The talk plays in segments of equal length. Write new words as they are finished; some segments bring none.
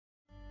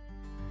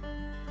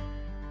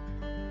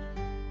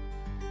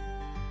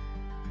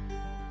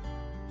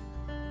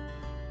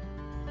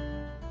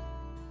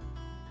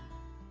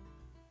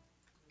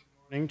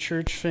Morning,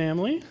 church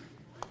family.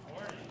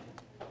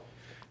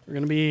 We're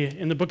going to be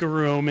in the book of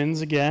Romans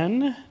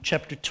again,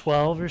 chapter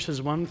 12,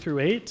 verses 1 through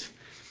 8.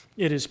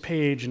 It is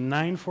page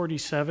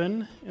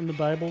 947 in the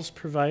Bibles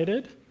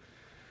provided.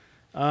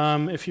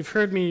 If you've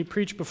heard me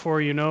preach before,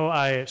 you know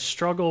I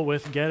struggle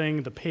with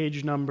getting the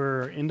page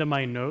number into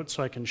my notes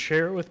so I can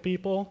share it with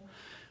people.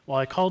 Well,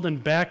 I called in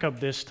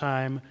backup this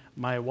time.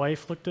 My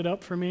wife looked it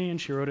up for me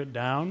and she wrote it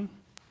down.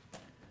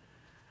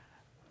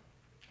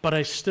 But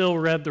I still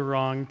read the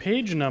wrong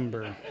page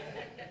number.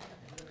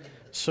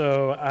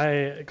 So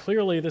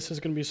clearly this is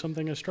going to be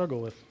something I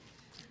struggle with.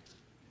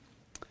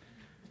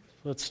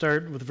 Let's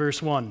start with verse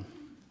 1.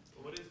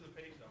 What is the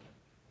page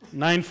number?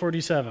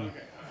 947. Okay.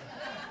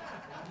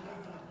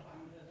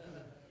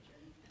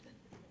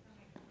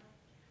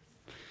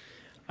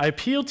 I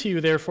appeal to you,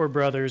 therefore,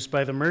 brothers,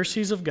 by the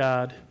mercies of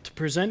God, to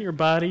present your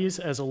bodies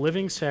as a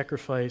living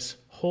sacrifice,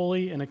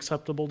 holy and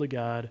acceptable to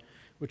God,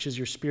 which is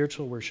your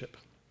spiritual worship.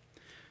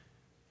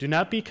 Do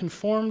not be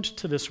conformed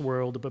to this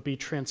world, but be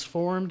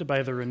transformed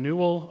by the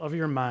renewal of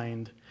your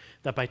mind,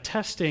 that by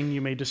testing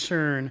you may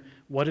discern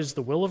what is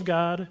the will of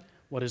God,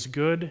 what is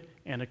good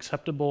and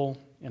acceptable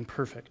and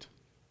perfect.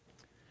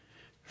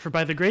 For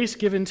by the grace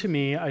given to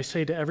me, I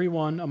say to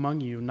everyone among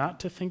you not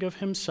to think of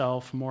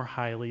himself more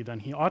highly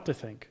than he ought to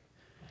think,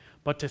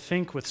 but to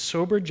think with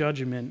sober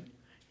judgment,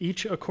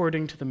 each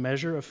according to the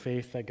measure of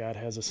faith that God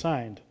has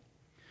assigned.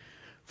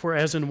 For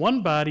as in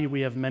one body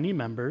we have many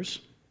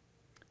members,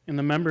 and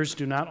the members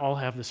do not all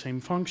have the same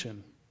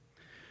function.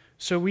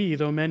 So we,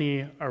 though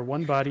many, are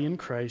one body in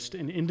Christ,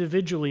 and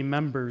individually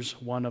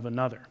members one of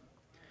another.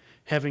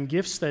 Having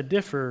gifts that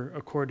differ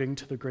according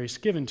to the grace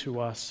given to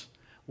us,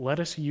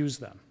 let us use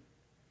them.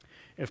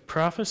 If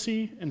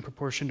prophecy, in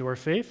proportion to our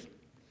faith;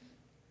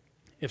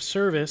 if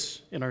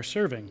service, in our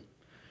serving;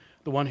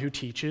 the one who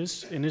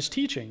teaches, in his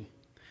teaching;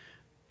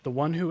 the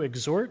one who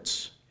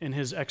exhorts, in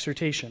his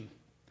exhortation;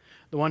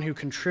 the one who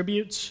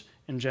contributes,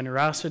 in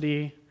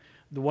generosity;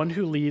 the one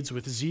who leads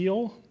with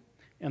zeal,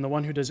 and the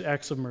one who does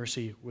acts of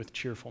mercy with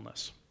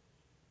cheerfulness.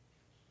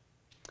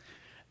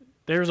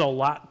 There's a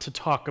lot to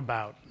talk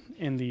about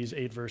in these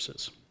 8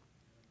 verses.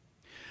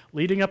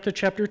 Leading up to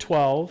chapter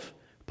 12,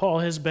 Paul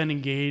has been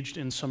engaged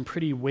in some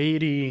pretty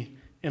weighty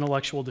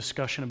intellectual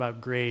discussion about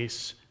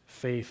grace,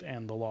 faith,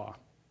 and the law.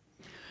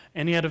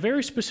 And he had a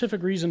very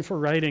specific reason for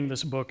writing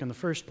this book in the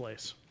first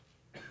place.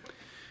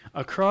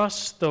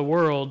 Across the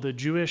world, the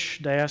Jewish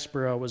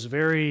diaspora was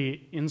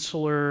very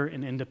insular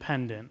and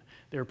independent.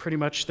 They were pretty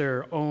much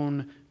their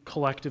own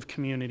collective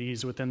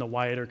communities within the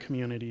wider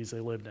communities they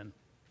lived in.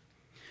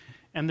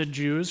 And the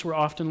Jews were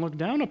often looked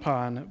down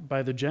upon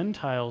by the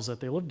Gentiles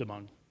that they lived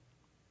among.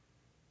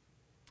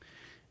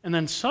 And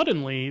then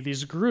suddenly,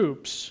 these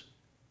groups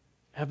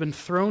have been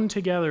thrown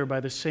together by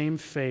the same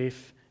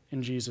faith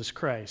in Jesus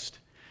Christ.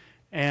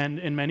 And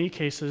in many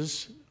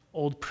cases,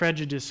 old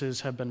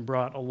prejudices have been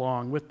brought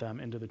along with them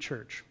into the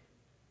church.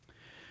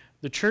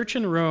 The church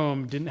in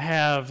Rome didn't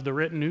have the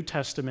written New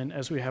Testament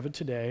as we have it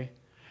today,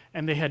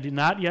 and they had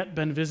not yet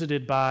been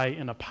visited by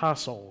an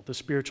apostle, the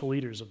spiritual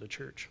leaders of the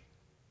church.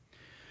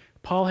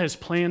 Paul has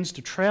plans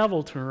to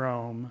travel to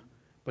Rome,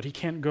 but he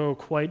can't go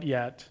quite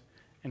yet,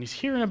 and he's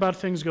hearing about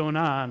things going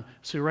on,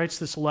 so he writes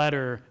this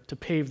letter to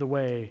pave the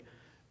way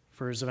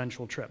for his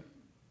eventual trip.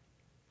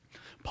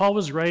 Paul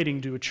was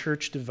writing to a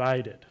church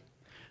divided.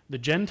 The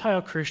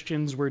Gentile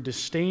Christians were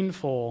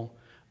disdainful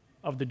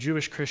of the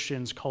Jewish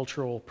Christians'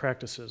 cultural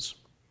practices.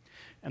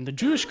 And the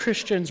Jewish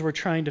Christians were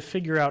trying to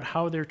figure out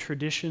how their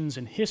traditions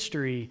and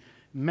history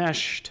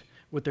meshed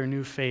with their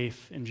new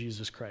faith in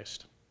Jesus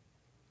Christ.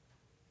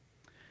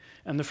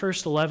 In the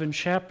first 11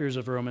 chapters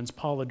of Romans,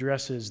 Paul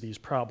addresses these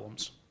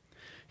problems.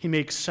 He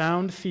makes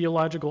sound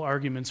theological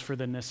arguments for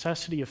the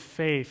necessity of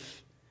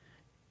faith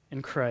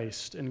in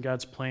Christ and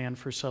God's plan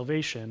for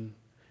salvation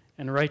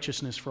and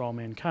righteousness for all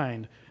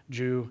mankind,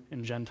 Jew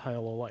and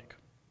Gentile alike.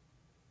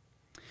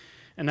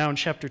 And now in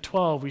chapter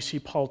 12, we see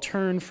Paul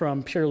turn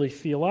from purely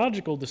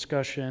theological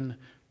discussion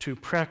to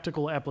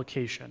practical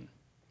application.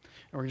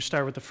 And we're going to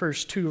start with the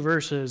first 2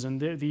 verses,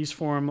 and these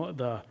form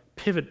the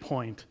pivot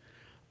point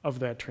of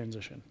that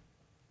transition.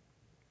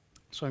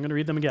 So I'm going to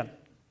read them again.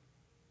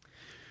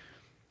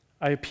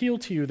 I appeal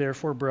to you,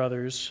 therefore,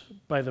 brothers,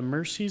 by the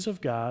mercies of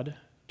God,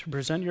 to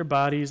present your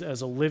bodies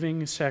as a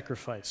living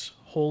sacrifice,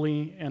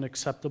 holy and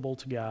acceptable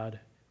to God,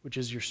 which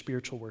is your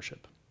spiritual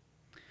worship.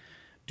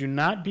 Do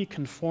not be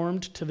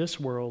conformed to this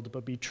world,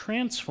 but be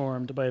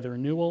transformed by the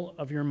renewal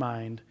of your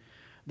mind,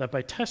 that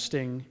by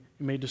testing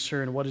you may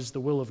discern what is the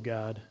will of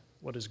God,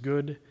 what is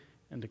good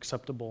and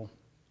acceptable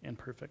and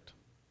perfect.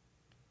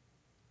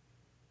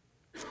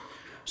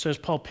 So as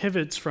Paul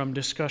pivots from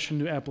discussion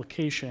to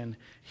application,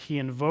 he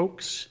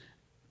invokes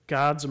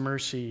God's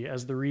mercy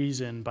as the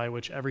reason by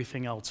which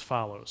everything else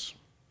follows.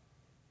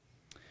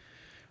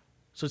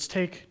 So let's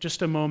take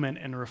just a moment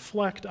and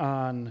reflect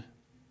on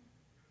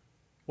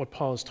what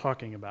Paul is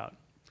talking about.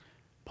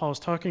 Paul is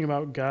talking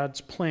about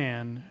God's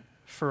plan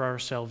for our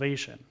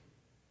salvation.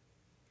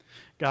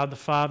 God the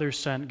Father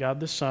sent God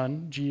the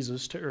Son,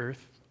 Jesus, to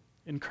earth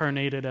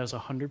incarnated as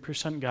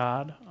 100%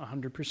 God,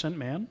 100%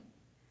 man,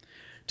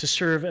 to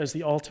serve as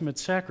the ultimate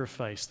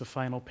sacrifice, the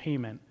final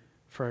payment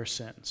for our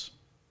sins.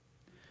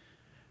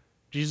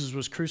 Jesus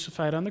was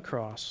crucified on the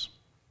cross.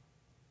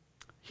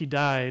 He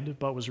died,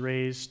 but was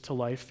raised to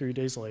life 3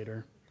 days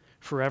later,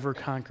 forever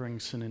conquering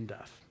sin and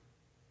death.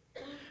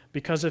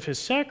 Because of his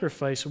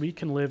sacrifice, we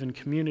can live in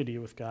community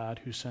with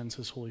God who sends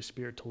his Holy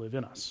Spirit to live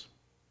in us.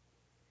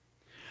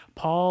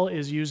 Paul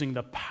is using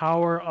the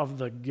power of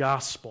the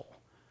gospel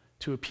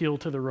to appeal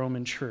to the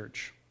Roman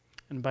church,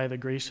 and by the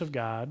grace of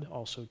God,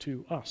 also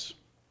to us.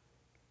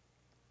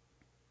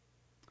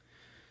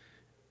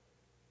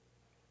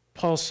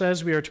 Paul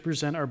says we are to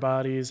present our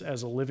bodies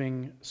as a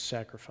living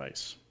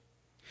sacrifice.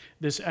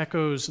 This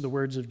echoes the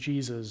words of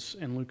Jesus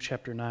in Luke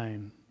chapter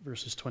 9,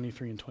 verses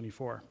 23 and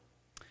 24.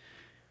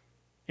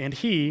 And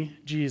he,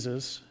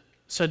 Jesus,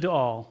 said to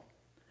all,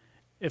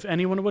 "If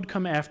anyone would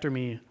come after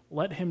me,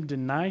 let him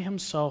deny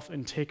himself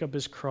and take up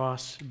his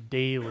cross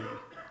daily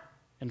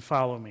and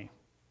follow me.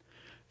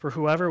 For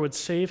whoever would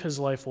save his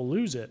life will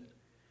lose it,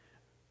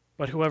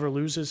 but whoever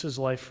loses his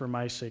life for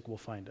my sake will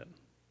find it."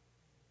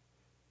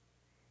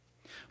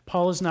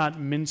 Paul is not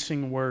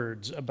mincing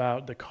words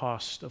about the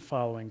cost of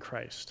following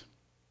Christ.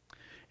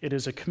 It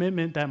is a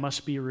commitment that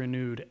must be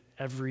renewed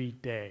every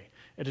day.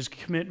 It is a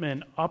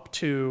commitment up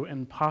to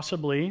and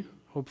possibly,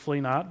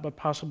 hopefully not, but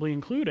possibly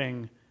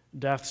including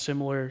death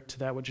similar to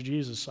that which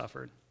Jesus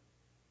suffered.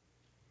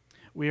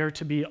 We are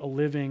to be a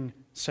living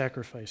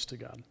sacrifice to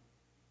God.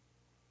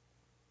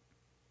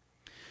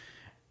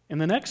 In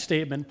the next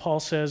statement, Paul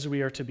says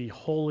we are to be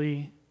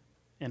holy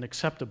and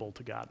acceptable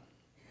to God.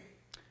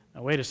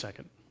 Now, wait a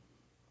second.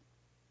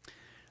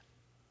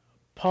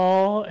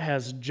 Paul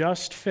has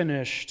just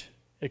finished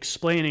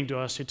explaining to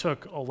us, he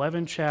took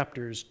 11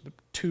 chapters,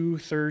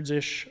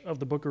 2/3-ish of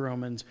the book of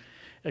Romans,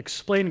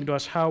 explaining to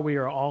us how we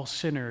are all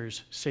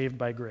sinners saved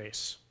by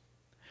grace.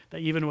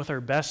 That even with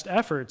our best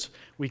efforts,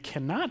 we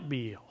cannot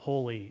be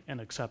holy and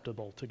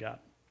acceptable to God.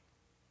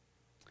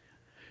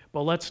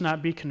 But let's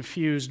not be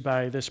confused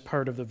by this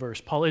part of the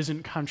verse. Paul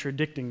isn't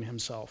contradicting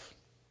himself.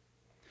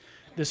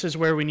 This is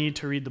where we need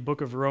to read the book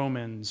of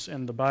Romans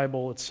and the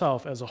Bible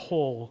itself as a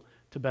whole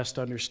to best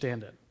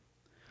understand it.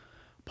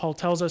 Paul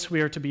tells us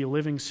we are to be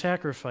living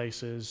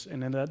sacrifices,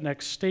 and in that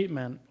next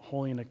statement,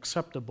 holy and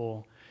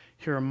acceptable,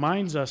 he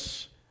reminds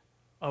us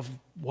of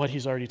what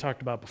he's already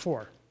talked about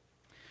before.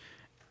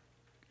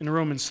 In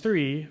Romans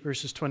 3,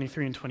 verses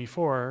 23 and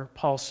 24,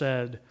 Paul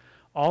said,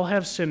 all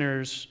have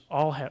sinned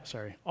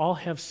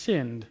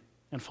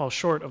and fall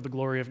short of the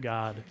glory of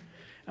God,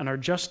 and are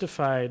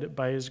justified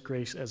by his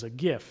grace as a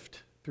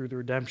gift through the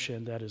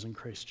redemption that is in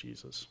Christ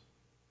Jesus.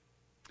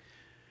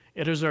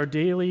 It is our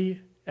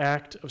daily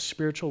act of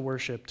spiritual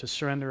worship to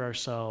surrender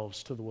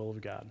ourselves to the will of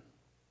God.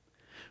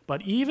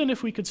 But even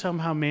if we could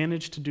somehow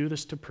manage to do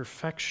this to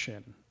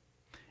perfection,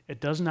 it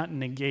does not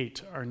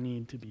negate our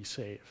need to be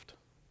saved.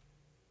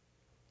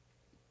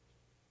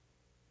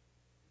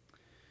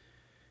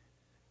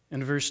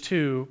 In verse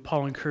 2,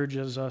 Paul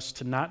encourages us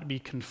to not be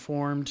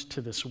conformed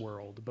to this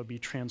world, but be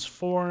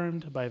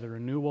transformed by the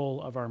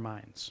renewal of our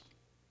minds.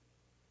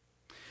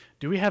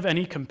 Do we have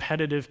any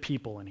competitive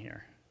people in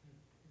here?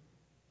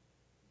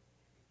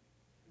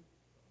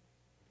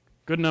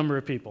 Good number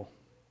of people.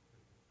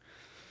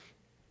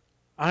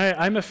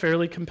 I'm a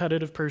fairly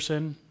competitive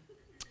person.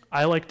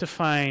 I like to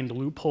find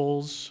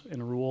loopholes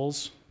in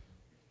rules.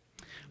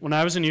 When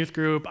I was in youth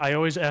group, I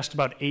always asked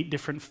about 8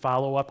 different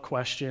follow-up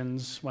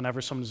questions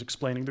whenever someone was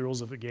explaining the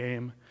rules of the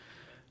game,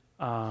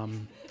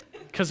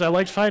 because I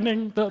liked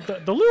finding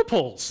the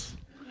loopholes.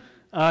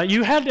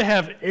 You had to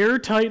have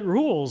airtight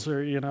rules,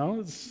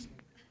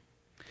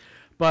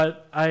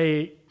 but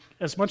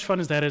as much fun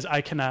as that is, I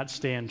cannot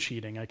stand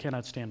cheating. I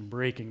cannot stand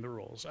breaking the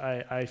rules.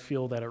 I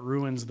feel that it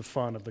ruins the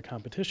fun of the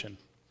competition.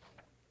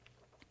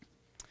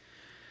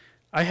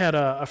 I had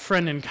a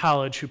friend in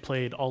college who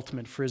played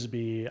ultimate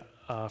frisbee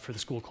for the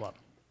school club.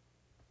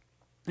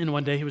 And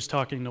one day he was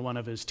talking to one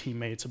of his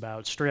teammates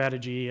about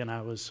strategy, and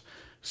I was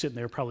sitting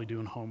there probably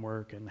doing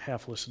homework and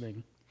half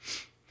listening.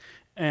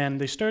 And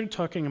they started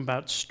talking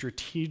about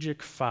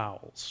strategic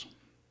fouls.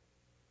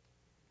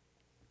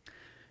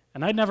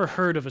 And I'd never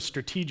heard of a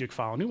strategic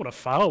foul. I knew what a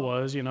foul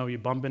was. You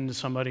bump into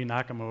somebody,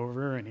 knock them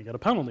over, and you get a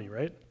penalty,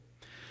 right?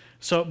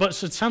 So it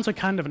sounds like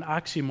kind of an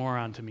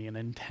oxymoron to me, an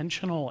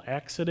intentional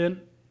accident.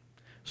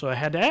 So I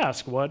had to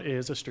ask, what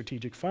is a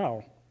strategic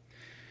foul?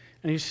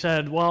 And he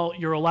said, well,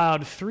 you're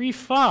allowed 3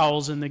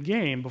 fouls in the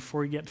game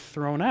before you get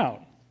thrown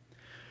out.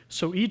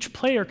 So each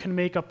player can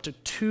make up to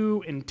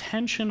 2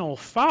 intentional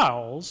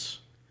fouls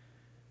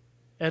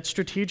at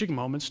strategic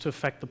moments to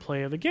affect the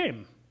play of the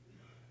game.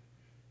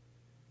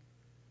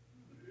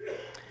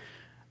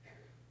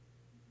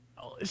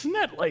 Isn't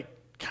that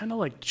kind of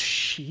like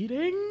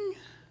cheating?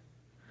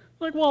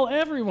 Well,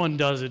 everyone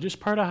does it, just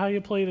part of how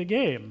you play the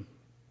game.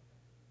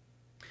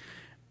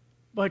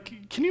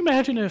 Can you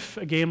imagine if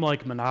a game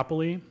like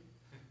Monopoly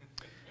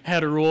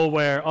had a rule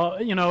where,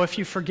 if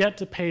you forget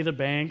to pay the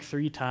bank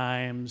 3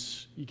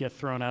 times, you get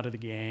thrown out of the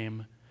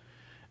game.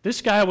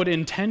 This guy would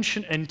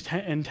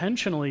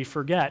intentionally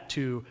forget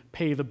to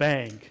pay the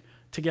bank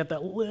to get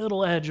that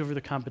little edge over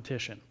the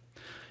competition.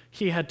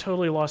 He had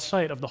totally lost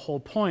sight of the whole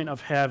point of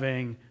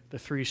having the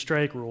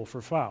 3-strike rule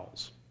for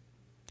fouls.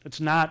 It's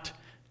not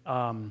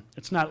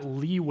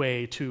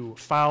leeway to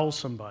foul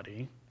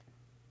somebody.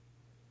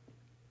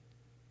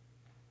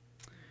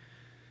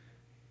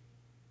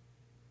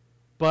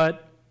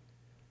 But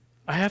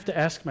I have to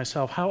ask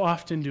myself, how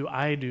often do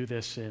I do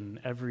this in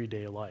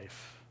everyday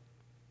life?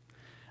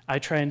 I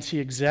try and see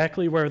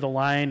exactly where the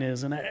line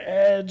is and I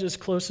edge as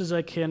close as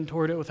I can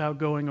toward it without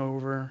going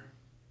over.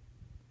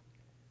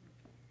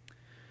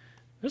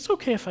 It's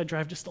okay if I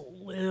drive just a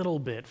little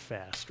bit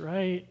fast,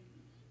 right?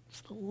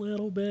 Just a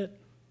little bit.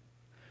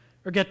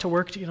 Or get to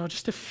work,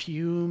 just a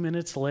few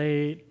minutes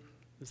late.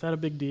 Is that a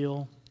big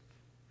deal?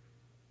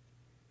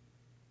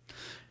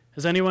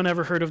 Has anyone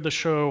ever heard of the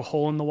show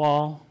Hole in the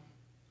Wall?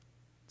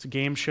 It's a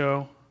game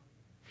show.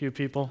 A few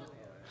people.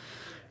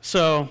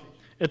 So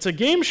it's a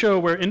game show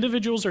where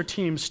individuals or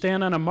teams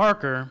stand on a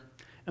marker,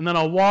 and then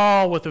a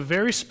wall with a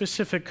very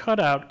specific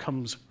cutout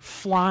comes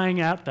flying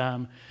at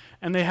them,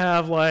 and they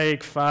have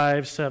like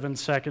 5-7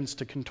 seconds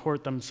to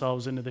contort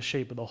themselves into the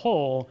shape of the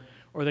hole,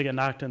 or they get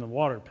knocked in the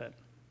water pit.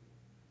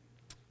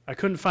 I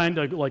couldn't find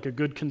a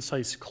good,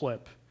 concise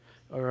clip,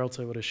 or else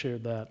I would have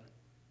shared that.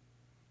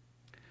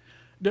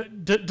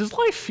 Does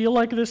life feel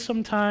like this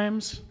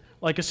sometimes?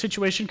 Like a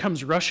situation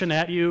comes rushing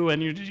at you,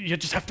 and you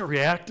just have to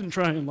react and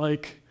try and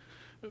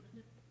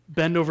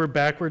bend over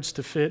backwards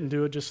to fit and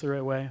do it just the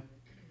right way?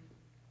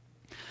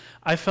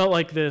 I felt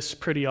like this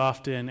pretty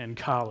often in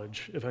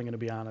college, if I'm going to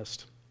be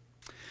honest.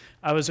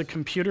 I was a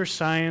computer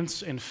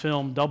science and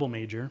film double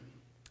major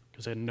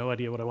because I had no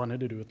idea what I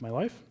wanted to do with my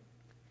life.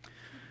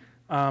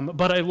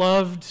 But I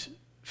loved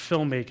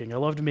filmmaking. I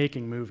loved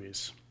making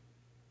movies.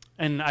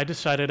 And I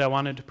decided I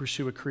wanted to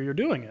pursue a career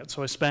doing it.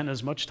 So I spent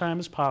as much time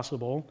as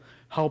possible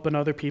helping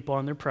other people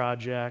on their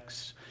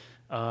projects,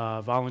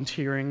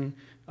 volunteering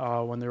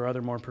when there were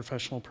other more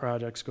professional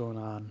projects going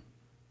on.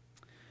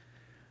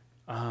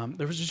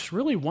 There was just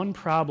really one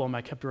problem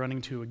I kept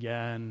running to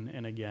again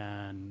and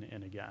again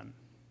and again.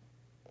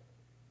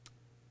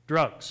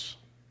 Drugs.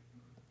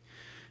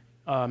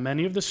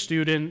 Many of the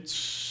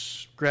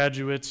students,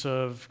 graduates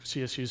of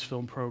CSU's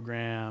film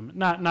program,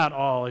 not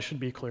all, I should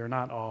be clear,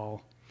 not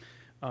all,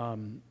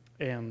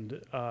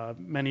 and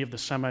many of the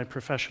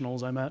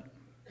semi-professionals I met,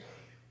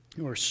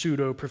 or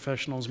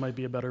pseudo-professionals might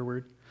be a better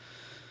word,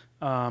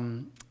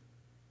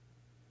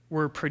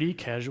 were pretty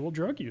casual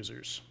drug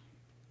users.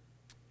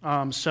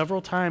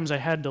 Several times I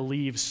had to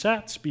leave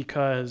sets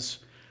because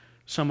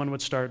someone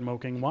would start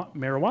smoking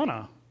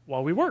marijuana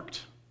while we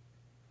worked.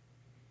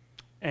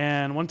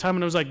 And one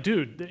time I was like,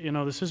 dude,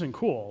 this isn't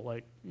cool.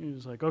 He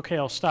was like, okay,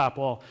 I'll stop.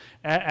 Well,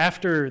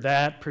 after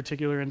that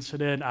particular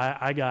incident,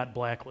 I got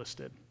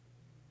blacklisted.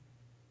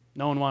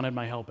 No one wanted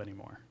my help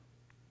anymore.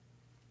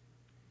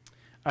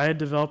 I had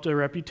developed a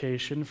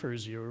reputation for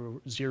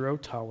zero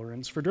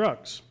tolerance for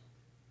drugs.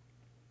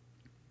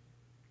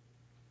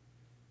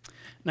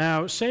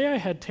 Now, say I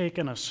had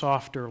taken a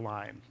softer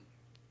line.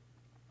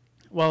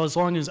 Well, as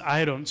long as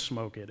I don't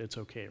smoke it, it's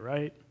okay,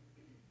 right?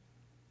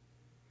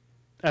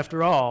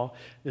 After all,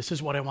 this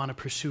is what I want to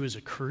pursue as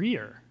a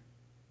career.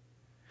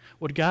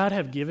 Would God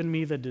have given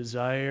me the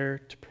desire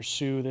to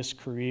pursue this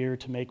career,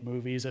 to make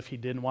movies, if he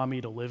didn't want me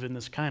to live in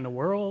this kind of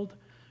world?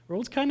 The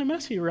world's kind of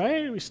messy,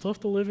 right? We still have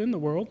to live in the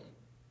world.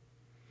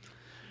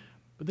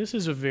 But this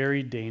is a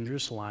very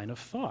dangerous line of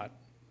thought.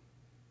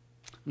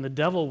 And the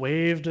devil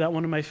waved that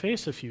one in my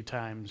face a few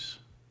times,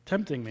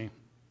 tempting me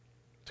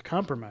to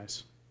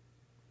compromise.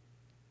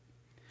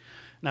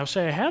 Now,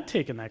 say I had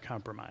taken that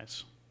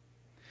compromise.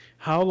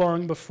 How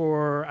long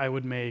before I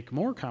would make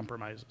more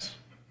compromises?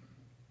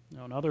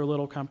 Another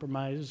little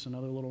compromise,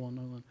 another little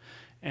one.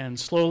 And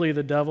slowly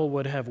the devil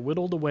would have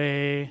whittled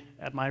away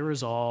at my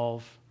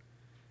resolve,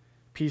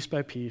 piece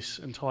by piece,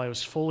 until I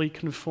was fully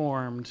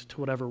conformed to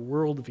whatever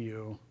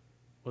worldview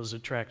was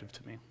attractive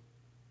to me.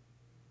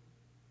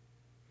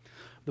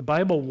 The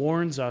Bible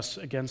warns us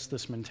against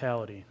this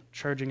mentality,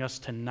 charging us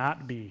to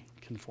not be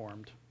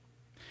conformed.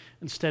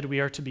 Instead, we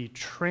are to be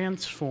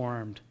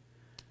transformed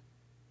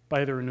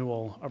by the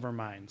renewal of our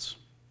minds.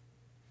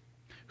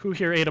 Who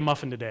here ate a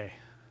muffin today?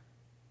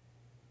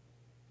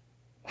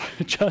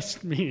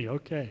 Just me,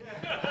 okay.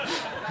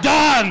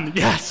 Done!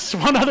 Yes,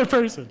 one other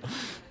person.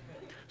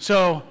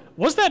 So,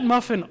 was that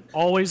muffin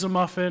always a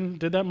muffin?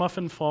 Did that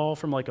muffin fall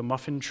from a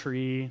muffin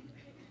tree?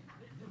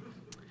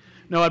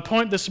 No, at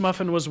point this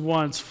muffin was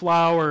once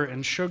flour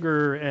and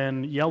sugar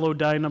and yellow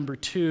dye number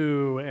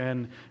 2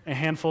 and a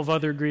handful of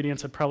other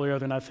ingredients I'd probably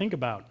rather not think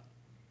about.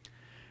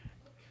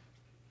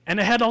 And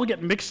it had to all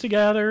get mixed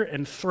together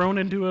and thrown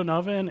into an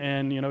oven,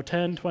 and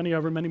 10, 20,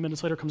 however many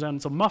minutes later comes out and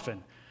it's a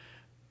muffin.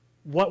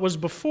 What was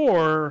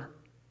before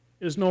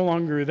is no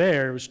longer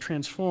there. It was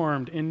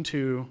transformed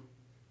into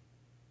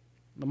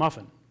the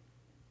muffin.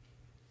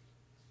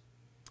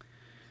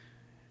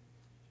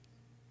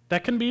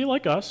 That can be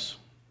like us.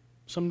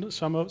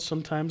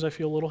 Sometimes I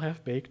feel a little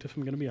half-baked, if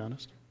I'm going to be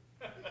honest.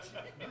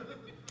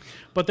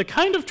 But the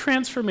kind of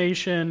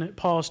transformation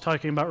Paul is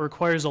talking about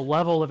requires a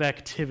level of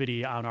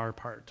activity on our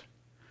part.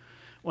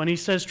 When he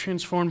says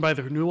transformed by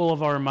the renewal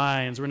of our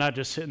minds, we're not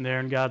just sitting there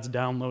and God's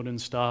downloading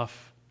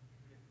stuff.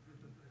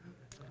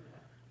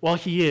 Well,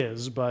 he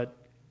is, but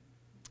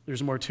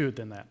there's more to it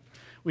than that.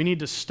 We need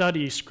to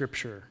study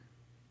Scripture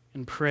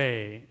and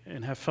pray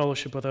and have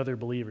fellowship with other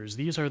believers.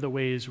 These are the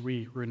ways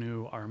we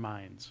renew our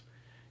minds.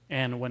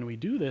 And when we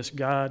do this,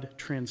 God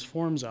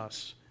transforms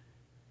us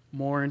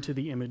more into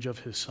the image of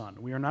his Son.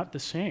 We are not the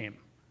same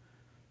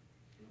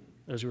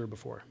as we were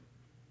before.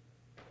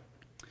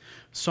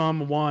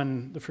 Psalm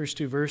 1, the first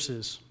two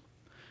verses.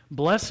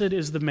 Blessed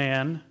is the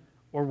man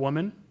or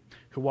woman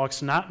who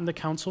walks not in the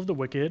counsel of the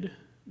wicked,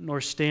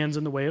 nor stands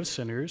in the way of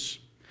sinners,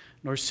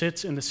 nor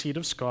sits in the seat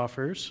of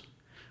scoffers,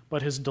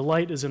 but his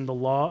delight is in the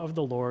law of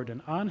the Lord,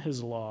 and on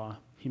his law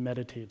he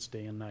meditates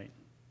day and night.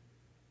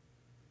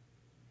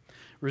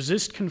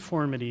 Resist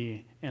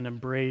conformity and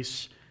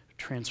embrace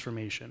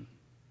transformation.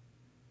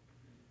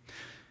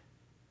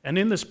 And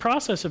in this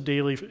process of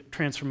daily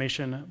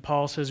transformation,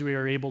 Paul says we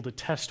are able to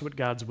test what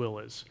God's will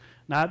is.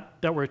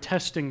 Not that we're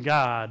testing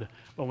God,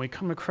 but when we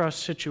come across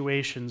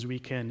situations, we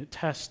can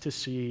test to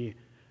see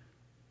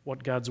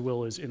what God's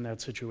will is in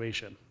that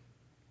situation,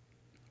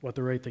 what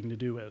the right thing to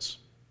do is.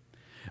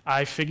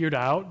 I figured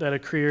out that a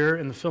career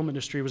in the film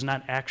industry was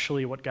not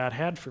actually what God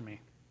had for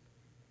me.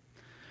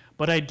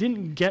 But I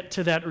didn't get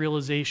to that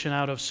realization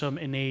out of some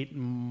innate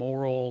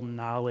moral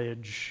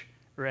knowledge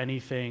or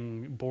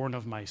anything born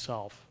of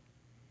myself.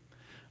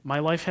 My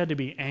life had to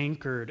be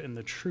anchored in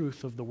the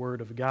truth of the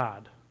Word of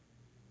God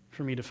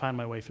for me to find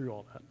my way through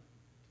all that.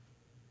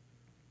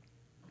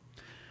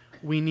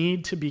 We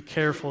need to be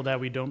careful that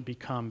we don't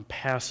become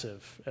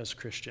passive as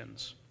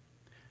Christians.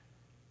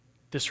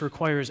 This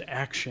requires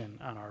action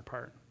on our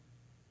part.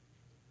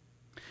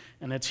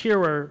 And it's here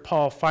where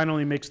Paul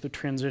finally makes the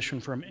transition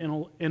from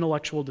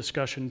intellectual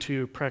discussion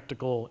to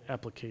practical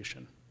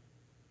application.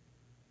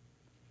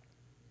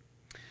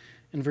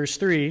 In verse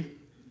 3,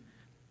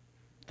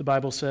 the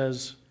Bible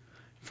says,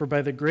 "For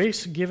by the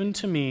grace given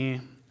to me,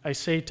 I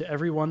say to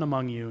everyone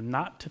among you,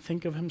 not to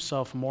think of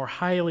himself more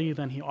highly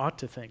than he ought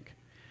to think,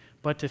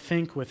 but to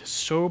think with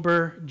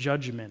sober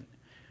judgment,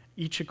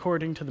 each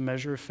according to the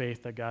measure of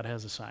faith that God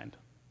has assigned."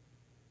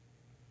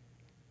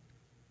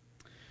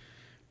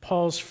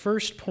 Paul's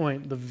first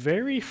point, the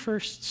very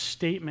first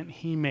statement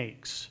he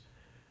makes,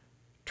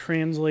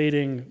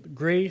 translating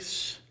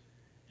grace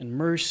and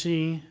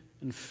mercy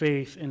and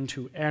faith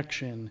into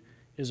action,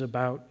 is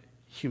about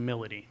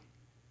humility.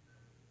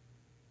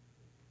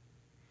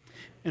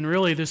 And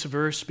really, this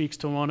verse speaks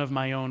to one of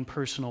my own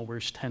personal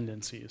worst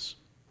tendencies.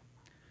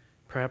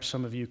 Perhaps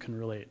some of you can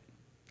relate.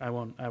 I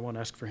won't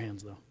ask for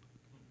hands, though.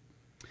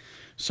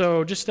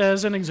 So, just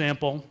as an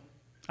example,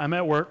 I'm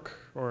at work,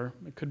 or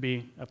it could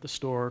be at the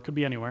store, it could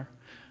be anywhere.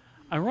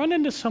 I run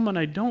into someone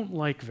I don't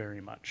like very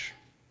much.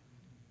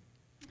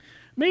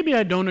 Maybe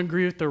I don't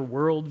agree with their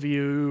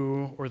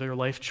worldview or their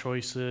life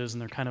choices,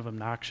 and they're kind of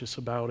obnoxious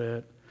about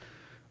it.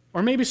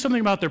 Or maybe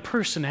something about their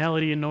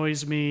personality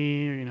annoys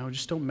me,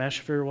 just don't mesh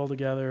very well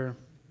together.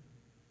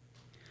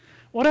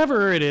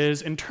 Whatever it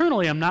is,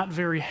 internally I'm not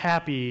very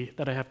happy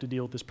that I have to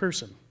deal with this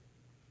person.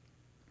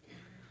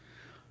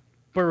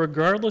 But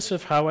regardless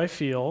of how I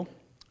feel,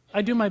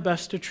 I do my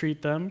best to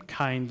treat them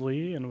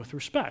kindly and with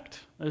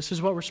respect. This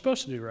is what we're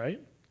supposed to do, right?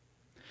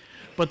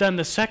 But then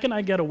the second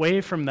I get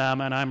away from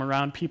them and I'm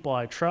around people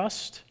I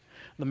trust,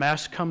 the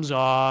mask comes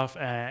off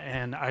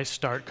and I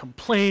start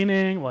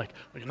complaining, like,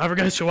 "You're never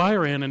guess who I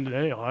ran into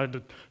today. I had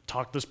to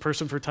talk to this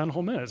person for 10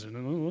 whole minutes.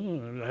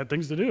 I had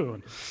things to do."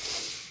 And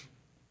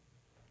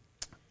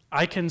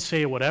I can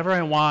say whatever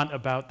I want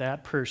about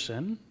that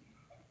person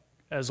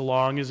as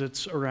long as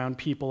it's around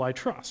people I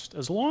trust.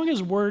 As long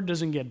as word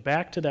doesn't get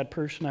back to that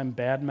person I'm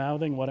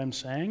bad-mouthing what I'm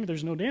saying,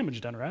 there's no damage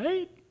done,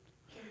 right?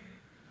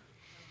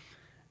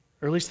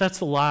 Or at least that's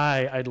the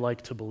lie I'd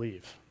like to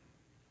believe.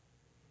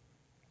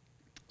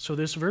 So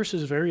this verse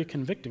is very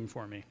convicting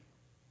for me.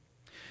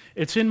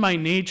 It's in my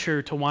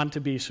nature to want to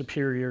be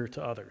superior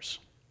to others.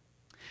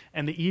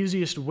 And the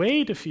easiest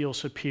way to feel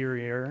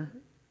superior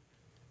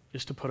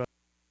is to put up.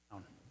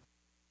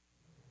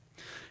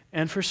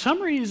 And for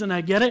some reason,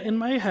 I get it in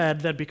my head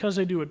that because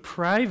I do it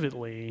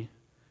privately,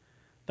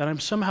 that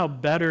I'm somehow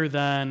better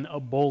than a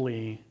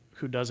bully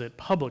who does it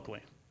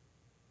publicly.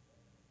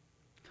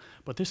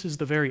 But this is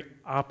the very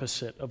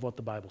opposite of what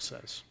the Bible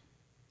says.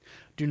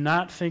 Do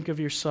not think of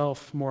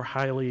yourself more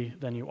highly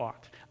than you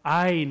ought.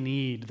 I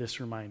need this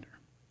reminder.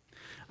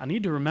 I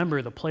need to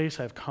remember the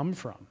place I've come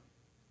from.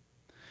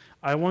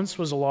 I once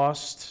was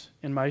lost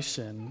in my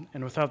sin,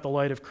 and without the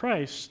light of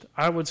Christ,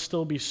 I would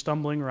still be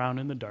stumbling around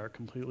in the dark,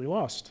 completely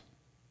lost.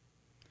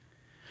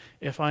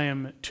 If I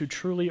am to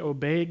truly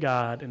obey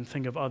God and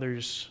think of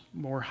others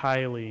more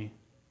highly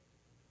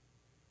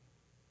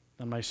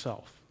than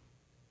myself,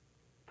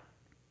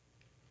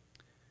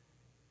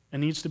 it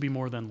needs to be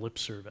more than lip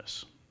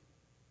service.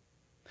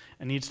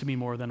 It needs to be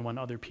more than when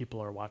other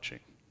people are watching.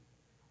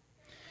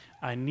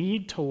 I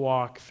need to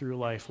walk through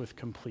life with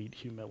complete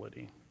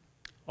humility.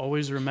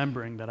 always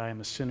remembering that I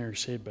am a sinner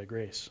saved by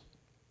grace.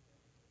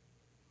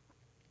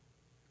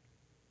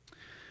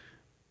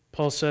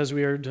 Paul says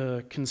we are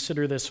to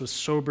consider this with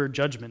sober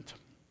judgment.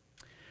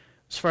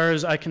 As far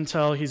as I can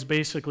tell, he's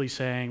basically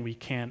saying we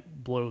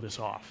can't blow this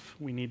off.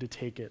 We need to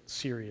take it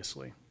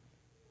seriously.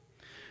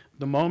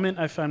 The moment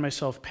I find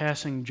myself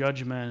passing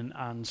judgment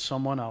on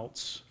someone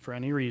else for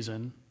any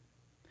reason,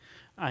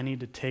 I need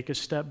to take a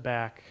step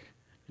back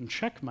and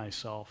check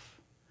myself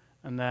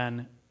and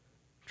then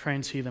try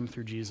and see them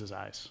through Jesus'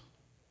 eyes.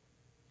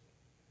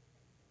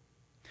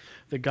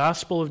 The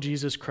gospel of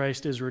Jesus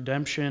Christ is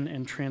redemption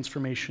and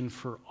transformation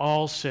for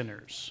all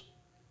sinners,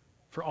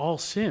 for all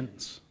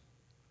sins.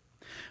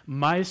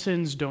 My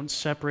sins don't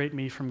separate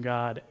me from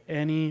God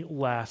any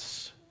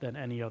less than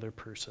any other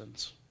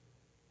person's.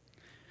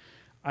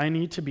 I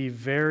need to be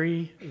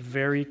very,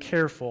 very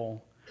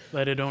careful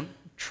that I don't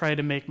try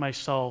to make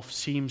myself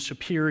seem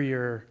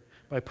superior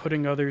by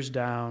putting others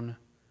down,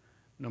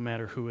 no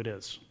matter who it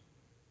is.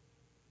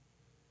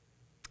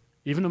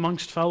 Even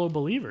amongst fellow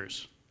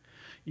believers,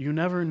 you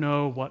never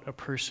know what a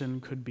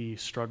person could be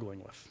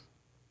struggling with.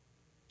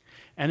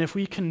 And if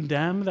we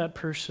condemn that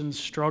person's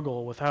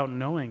struggle without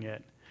knowing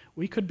it,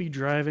 we could be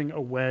driving a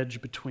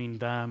wedge between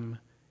them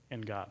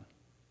and God.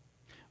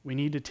 We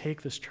need to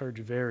take this charge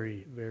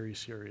very, very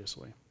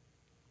seriously.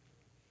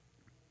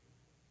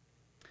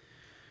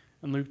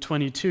 In Luke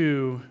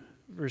 22,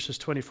 verses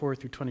 24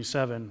 through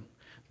 27,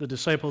 the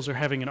disciples are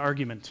having an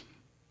argument,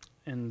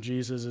 and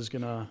Jesus is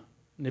going to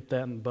nip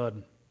that in the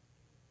bud.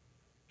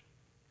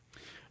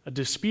 A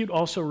dispute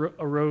also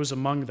arose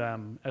among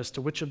them as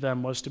to which of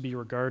them was to be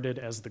regarded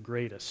as the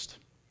greatest.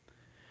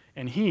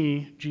 And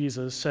he,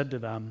 Jesus, said to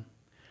them,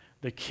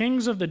 "The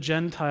kings of the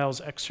Gentiles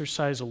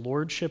exercise a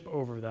lordship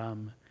over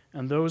them,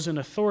 and those in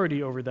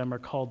authority over them are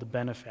called the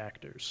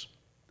benefactors.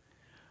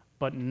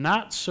 But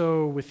not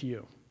so with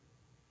you.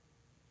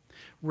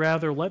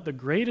 Rather, let the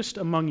greatest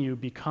among you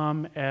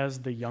become as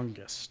the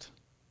youngest,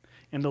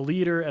 and the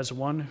leader as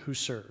one who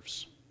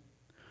serves.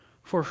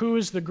 For who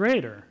is the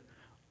greater,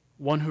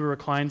 one who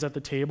reclines at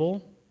the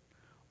table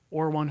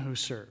or one who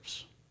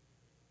serves?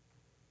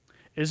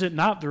 Is it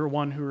not the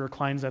one who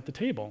reclines at the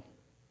table?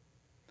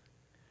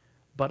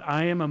 But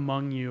I am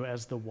among you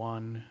as the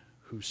one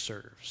who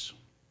serves."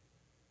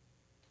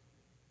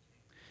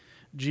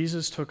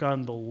 Jesus took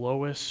on the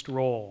lowest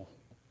role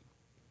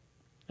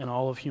in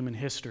all of human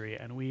history,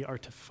 and we are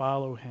to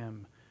follow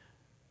him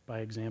by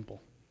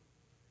example.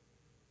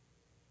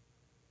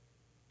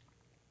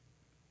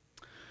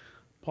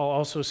 Paul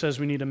also says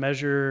we need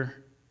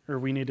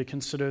to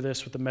consider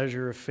this with the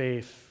measure of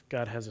faith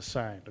God has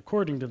assigned,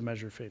 according to the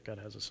measure of faith God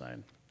has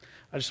assigned.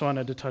 I just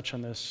wanted to touch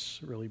on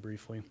this really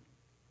briefly.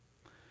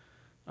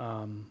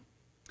 In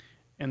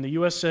the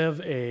US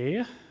of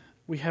A,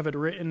 we have it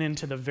written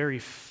into the very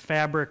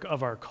fabric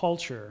of our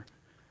culture,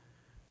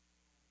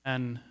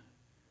 men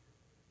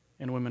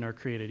and women are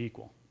created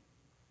equal.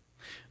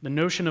 The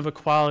notion of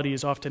equality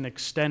is often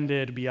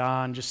extended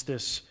beyond just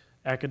this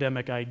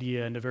academic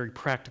idea into very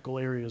practical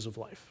areas of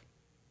life.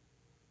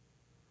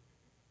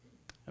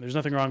 And there's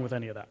nothing wrong with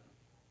any of that.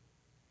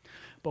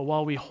 But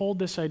while we hold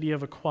this idea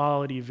of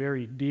equality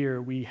very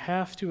dear, we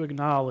have to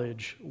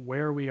acknowledge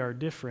where we are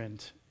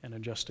different and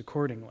adjust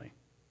accordingly.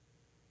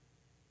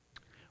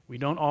 We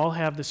don't all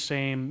have the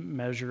same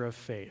measure of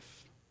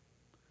faith.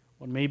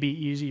 What may be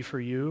easy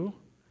for you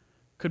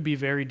could be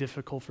very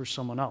difficult for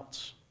someone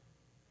else,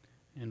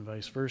 and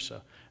vice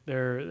versa.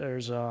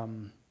 It's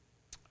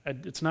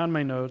not in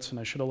my notes, and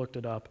I should have looked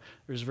it up.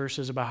 There's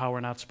verses about how we're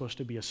not supposed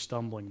to be a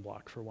stumbling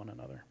block for one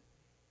another.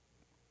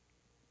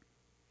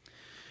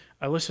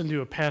 I listened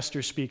to a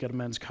pastor speak at a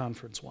men's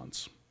conference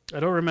once. I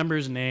don't remember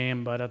his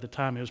name, but at the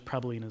time he was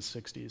probably in his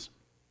 60s.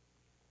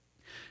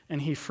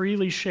 And he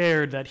freely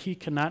shared that he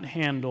cannot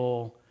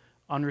handle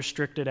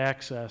unrestricted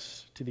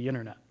access to the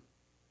internet.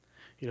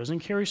 He doesn't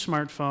carry a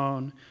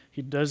smartphone.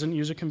 He doesn't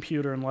use a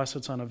computer unless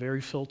it's on a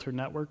very filtered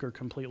network or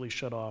completely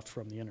shut off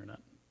from the internet.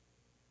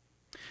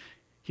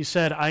 He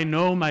said, "I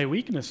know my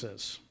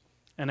weaknesses,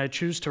 and I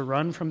choose to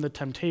run from the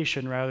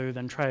temptation rather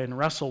than try and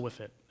wrestle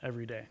with it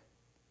every day."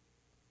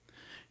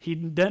 He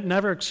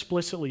never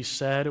explicitly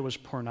said it was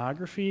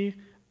pornography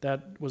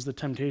that was the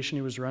temptation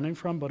he was running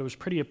from, but it was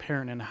pretty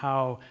apparent in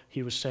how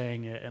he was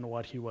saying it and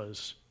what he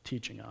was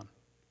teaching on.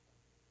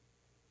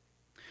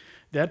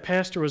 That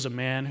pastor was a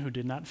man who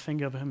did not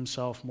think of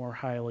himself more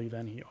highly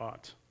than he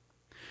ought.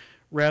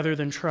 Rather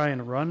than try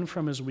and run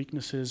from his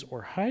weaknesses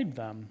or hide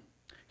them,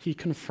 he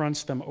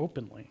confronts them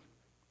openly.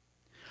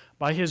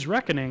 By his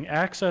reckoning,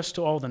 access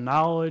to all the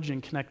knowledge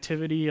and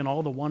connectivity and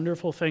all the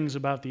wonderful things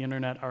about the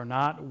internet are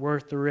not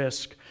worth the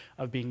risk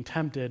of being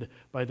tempted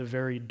by the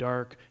very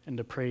dark and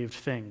depraved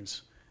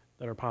things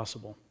that are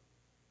possible.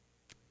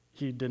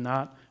 He did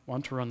not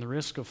want to run the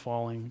risk of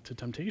falling to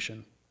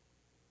temptation.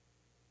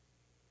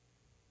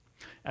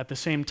 At the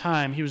same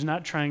time, he was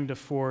not trying to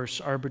force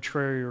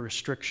arbitrary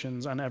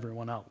restrictions on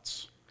everyone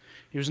else.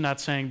 He was not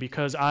saying,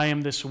 because I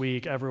am this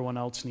weak, everyone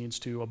else needs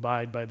to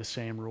abide by the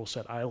same rule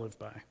set I live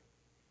by.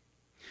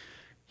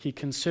 He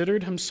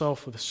considered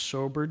himself with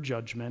sober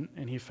judgment,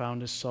 and he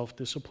found his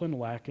self-discipline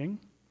lacking,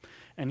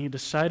 and he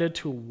decided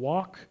to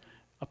walk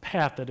a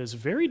path that is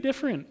very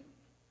different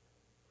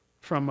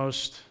from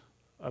most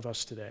of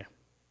us today.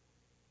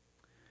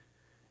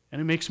 And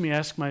it makes me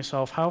ask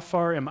myself, how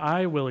far am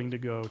I willing to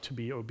go to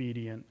be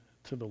obedient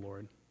to the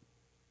Lord?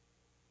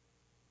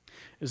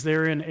 Is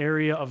there an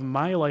area of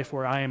my life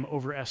where I am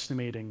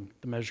overestimating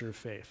the measure of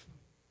faith?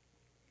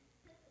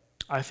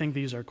 I think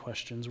these are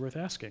questions worth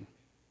asking.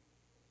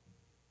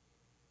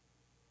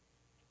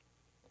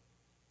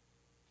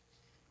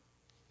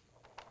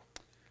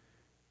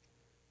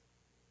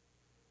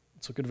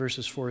 Let's look at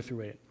verses 4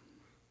 through 8.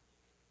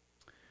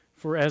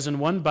 For as in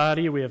one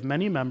body we have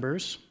many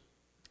members,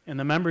 and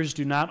the members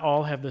do not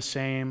all have the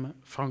same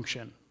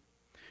function.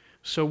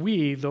 So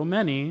we, though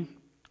many,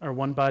 are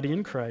one body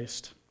in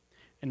Christ,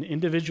 and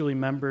individually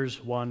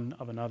members one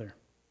of another.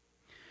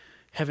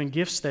 Having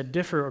gifts that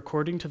differ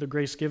according to the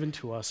grace given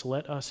to us,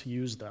 let us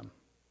use them.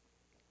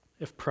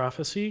 If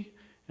prophecy,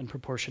 in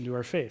proportion to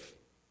our faith.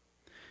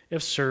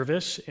 If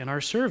service, in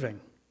our serving.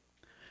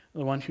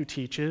 The one who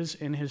teaches,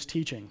 in his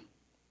teaching.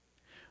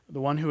 The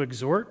one who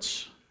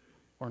exhorts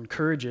or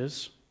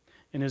encourages,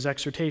 in his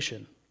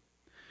exhortation.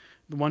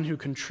 The one who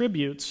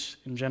contributes,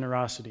 in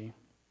generosity.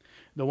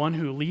 The one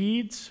who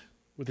leads,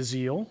 with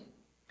zeal.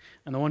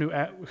 And the one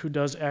who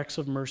does acts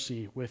of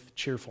mercy, with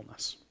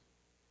cheerfulness.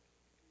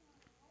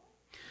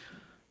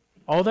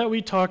 All that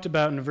we talked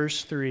about in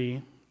verse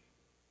 3,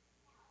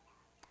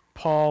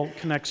 Paul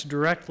connects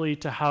directly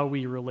to how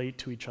we relate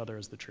to each other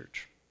as the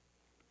church.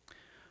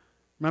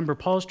 Remember,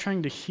 Paul is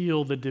trying to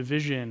heal the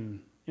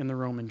division in the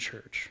Roman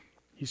church.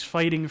 He's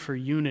fighting for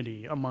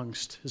unity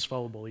amongst his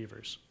fellow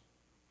believers.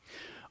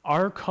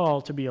 Our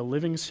call to be a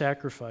living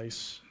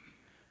sacrifice,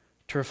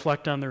 to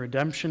reflect on the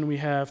redemption we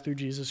have through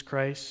Jesus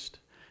Christ,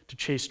 to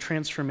chase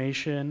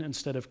transformation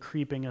instead of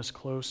creeping as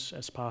close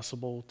as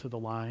possible to the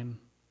line,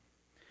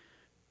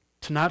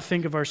 to not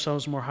think of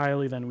ourselves more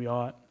highly than we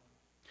ought.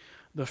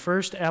 The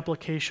first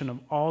application of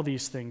all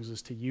these things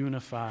is to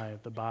unify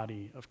the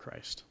body of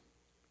Christ.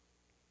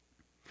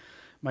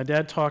 My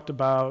dad talked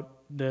about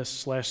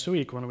this last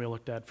week when we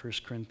looked at 1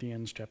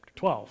 Corinthians chapter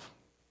 12.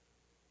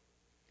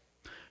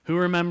 Who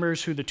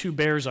remembers who the two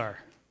bears are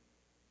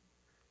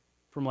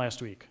from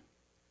last week?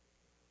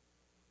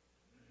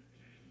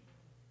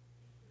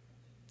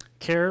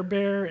 Care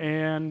Bear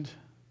and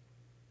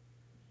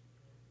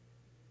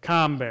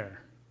Calm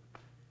Bear.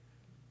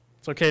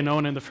 It's okay, no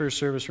one in the first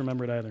service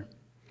remembered either.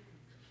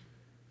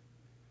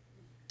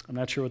 I'm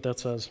not sure what that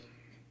says.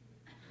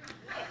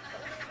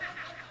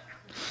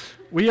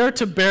 We are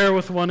to bear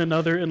with one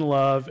another in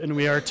love, and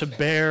we are to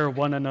bear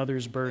one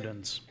another's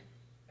burdens.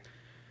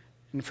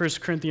 In 1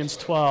 Corinthians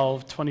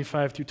 12,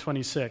 25 through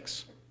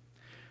 26,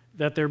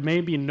 that there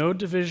may be no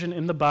division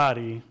in the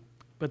body,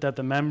 but that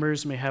the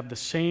members may have the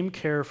same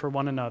care for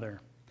one another.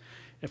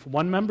 If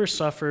one member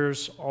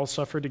suffers, all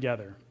suffer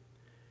together.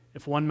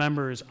 If one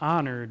member is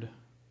honored,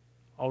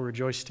 all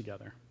rejoice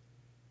together.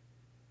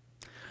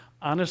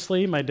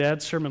 Honestly, my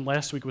dad's sermon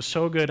last week was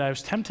so good, I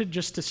was tempted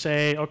just to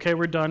say, okay,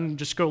 we're done,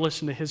 just go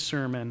listen to his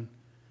sermon,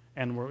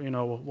 and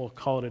we'll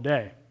call it a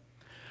day.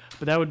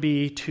 But that would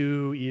be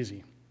too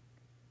easy.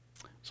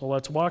 So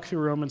let's walk through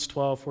Romans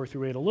 12, 4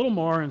 through 8 a little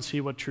more and see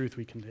what truth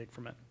we can take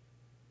from it.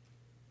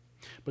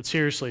 But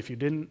seriously, if you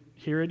didn't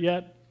hear it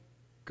yet,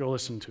 go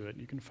listen to it.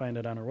 You can find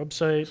it on our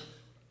website,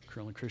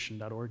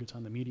 currentlychristian.org. It's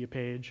on the media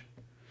page.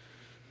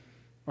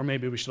 Or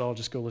maybe we should all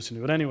just go listen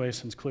to it anyway,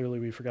 since clearly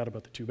we forgot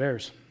about the two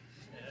bears.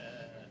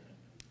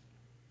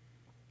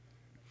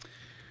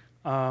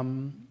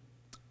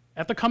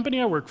 At the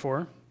company I work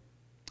for,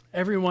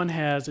 everyone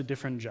has a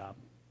different job.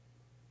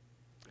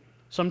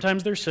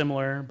 Sometimes they're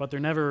similar, but they're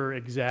never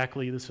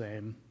exactly the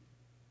same.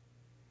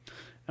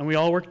 And we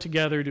all work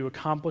together to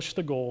accomplish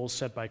the goals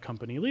set by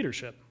company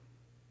leadership.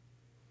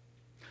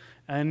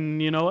 And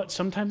you know what?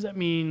 Sometimes that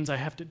means I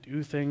have to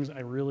do things I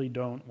really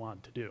don't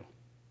want to do.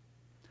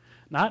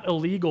 Not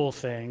illegal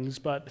things,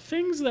 but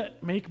things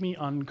that make me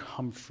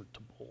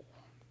uncomfortable.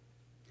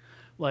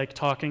 Like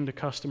talking to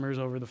customers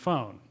over the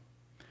phone.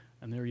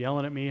 And they're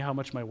yelling at me how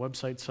much my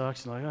website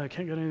sucks. And like, oh, I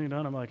can't get anything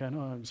done. I'm like, I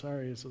know, I'm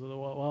sorry. So,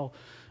 well,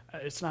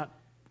 it's not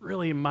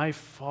really my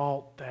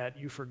fault that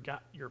you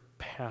forgot your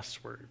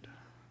password.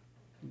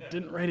 You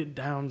didn't write it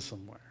down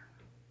somewhere.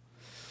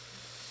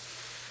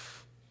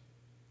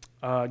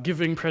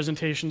 Giving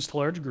presentations to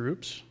large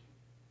groups.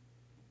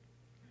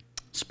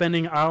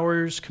 Spending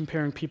hours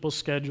comparing people's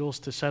schedules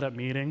to set up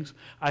meetings.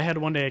 I had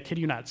one day, I kid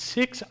you not,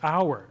 6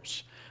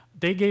 hours.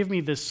 They gave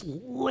me this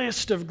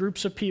list of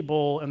groups of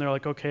people, and they're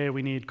like, okay,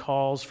 we need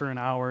calls for an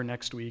hour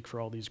next week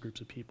for all these groups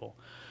of people.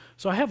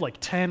 So I have like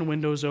 10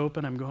 windows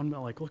open. I'm going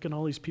like looking at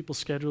all these people's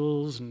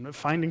schedules and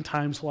finding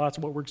time slots,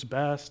 what works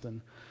best,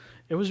 and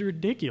it was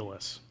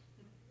ridiculous.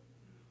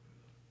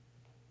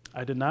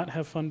 I did not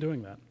have fun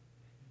doing that.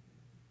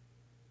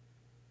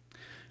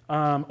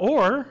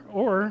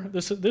 Or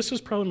this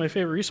is probably my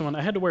favorite recent one.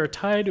 I had to wear a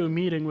tie to a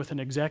meeting with an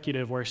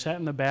executive where I sat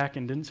in the back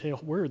and didn't say a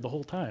word the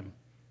whole time.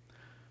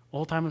 The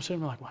whole time I'm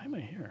sitting there like, why am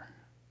I here?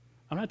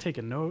 I'm not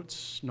taking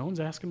notes. No one's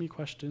asking me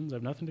questions. I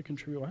have nothing to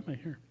contribute. Why am I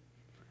here?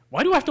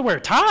 Why do I have to wear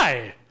a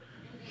tie?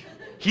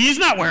 He's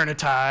not wearing a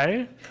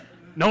tie.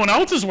 No one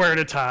else is wearing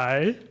a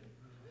tie.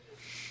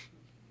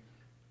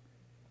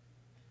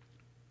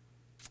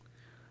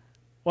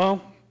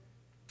 Well,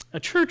 a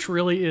church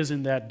really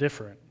isn't that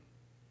different.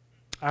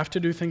 I have to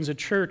do things at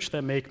church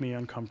that make me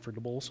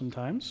uncomfortable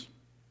sometimes.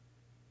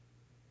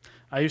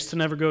 I used to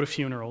never go to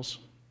funerals.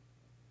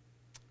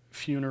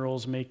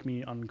 Funerals make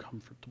me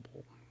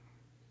uncomfortable.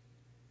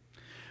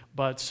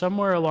 But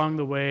somewhere along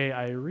the way,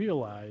 I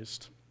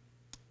realized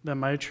that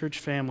my church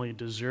family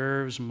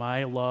deserves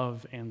my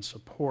love and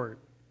support,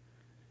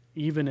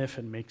 even if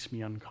it makes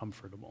me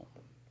uncomfortable.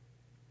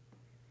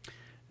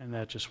 And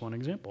that's just one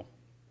example.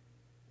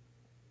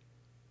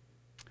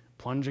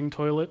 Plunging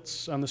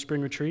toilets on the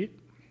spring retreat,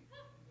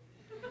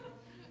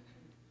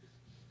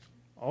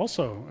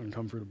 also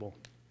uncomfortable.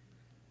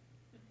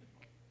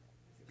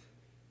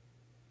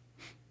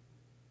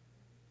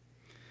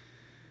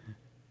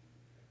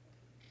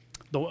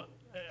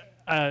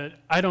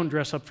 I don't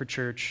dress up for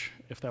church,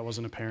 if that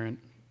wasn't apparent.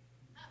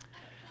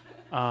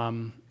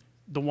 The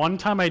one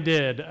time I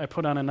did, I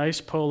put on a nice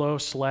polo,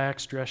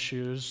 slacks, dress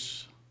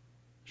shoes,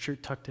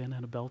 shirt tucked in,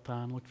 had a belt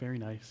on, looked very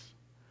nice.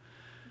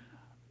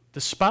 The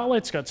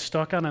spotlights got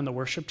stuck on the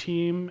worship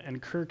team, and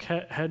Kirk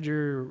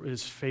Hedger,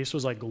 his face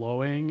was like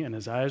glowing, and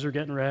his eyes were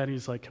getting red.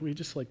 He's like, can we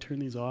just like turn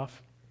these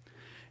off?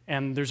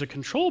 And there's a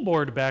control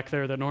board back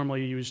there that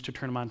normally you use to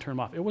turn them on, turn them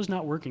off. It was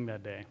not working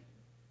that day.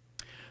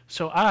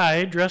 So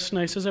I, dressed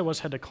nice as I was,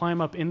 had to climb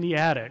up in the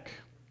attic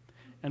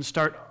and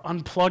start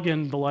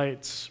unplugging the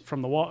lights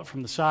from the wall,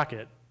 from the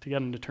socket to get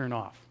them to turn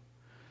off.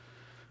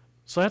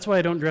 So that's why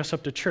I don't dress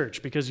up to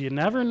church, because you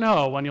never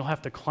know when you'll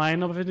have to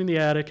climb up in the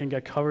attic and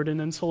get covered in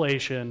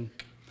insulation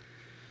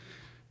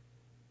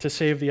to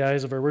save the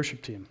eyes of our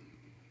worship team.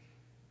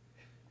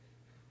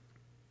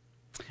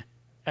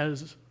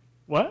 As,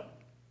 what?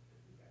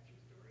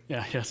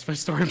 Yeah, yes, my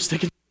story, I'm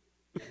sticking.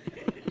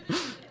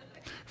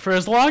 For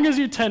as long as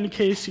you attend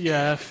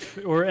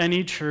KCF or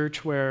any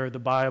church where the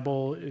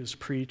Bible is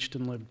preached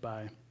and lived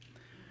by,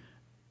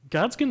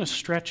 God's going to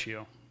stretch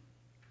you.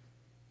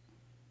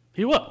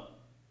 He will.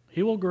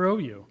 He will grow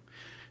you.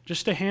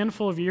 Just a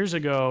handful of years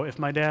ago, if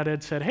my dad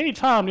had said, hey,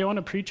 Tom, do you want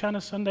to preach on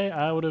a Sunday?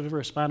 I would have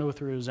responded with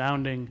a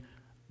resounding,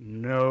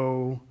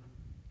 no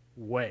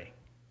way.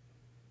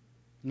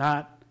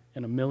 Not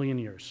in a million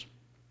years.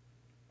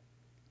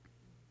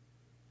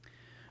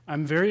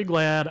 I'm very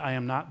glad I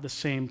am not the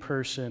same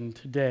person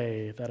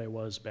today that I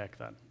was back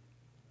then.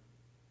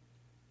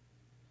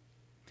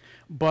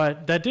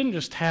 But that didn't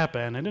just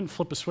happen. I didn't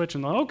flip a switch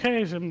and,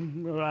 okay,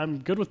 I'm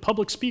good with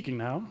public speaking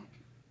now.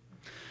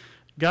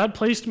 God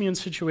placed me in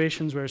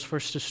situations where I was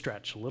forced to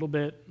stretch a little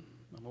bit,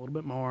 and a little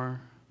bit more,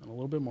 and a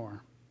little bit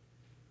more.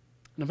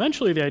 And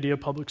eventually the idea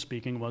of public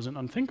speaking wasn't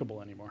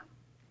unthinkable anymore.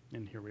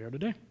 And here we are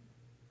today.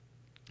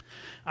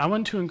 I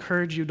want to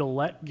encourage you to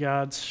let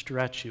God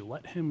stretch you.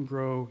 Let him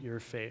grow your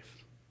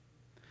faith.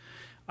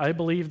 I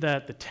believe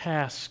that the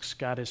tasks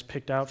God has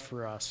picked out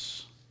for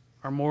us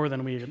are more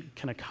than we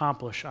can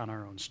accomplish on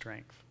our own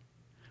strength.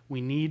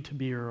 We need to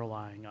be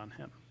relying on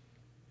him.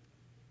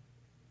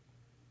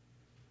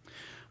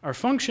 Our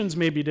functions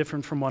may be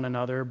different from one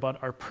another,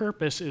 but our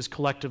purpose is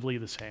collectively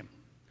the same: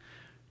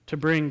 to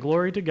bring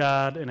glory to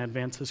God and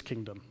advance his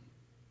kingdom.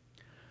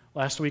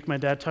 Last week, my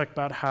dad talked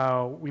about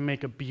how we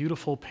make a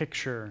beautiful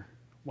picture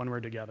when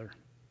we're together.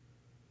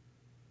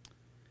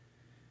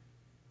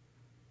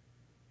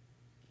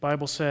 The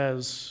Bible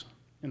says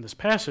in this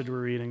passage we're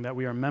reading that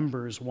we are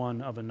members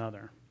one of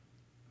another.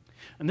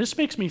 And this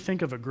makes me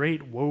think of a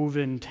great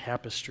woven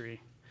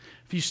tapestry.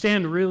 If you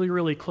stand really,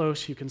 really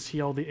close, you can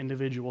see all the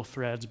individual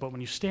threads, but when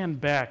you stand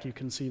back, you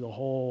can see the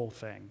whole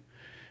thing.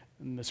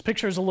 And this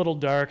picture is a little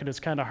dark and it's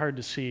kind of hard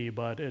to see,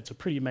 but it's a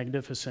pretty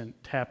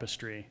magnificent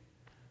tapestry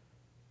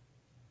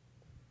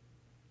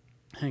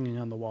hanging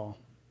on the wall.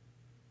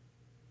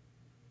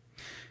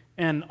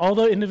 And all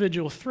the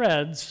individual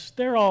threads,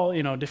 they're all,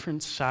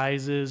 different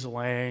sizes,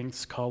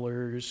 lengths,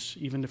 colors,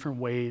 even different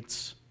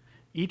weights.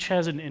 Each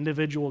has an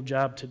individual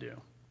job to do.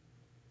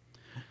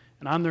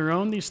 And on their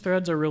own, these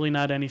threads are really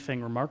not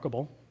anything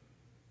remarkable.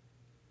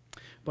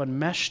 But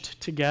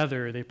meshed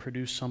together, they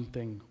produce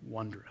something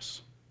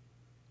wondrous.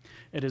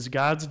 It is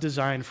God's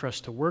design for us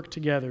to work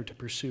together to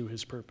pursue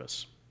his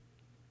purpose.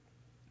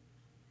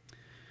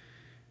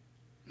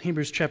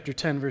 Hebrews chapter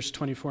 10, verse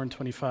 24 and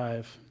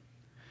 25.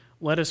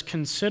 Let us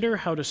consider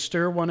how to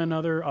stir up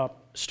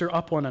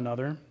one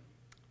another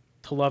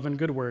to love and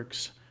good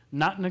works,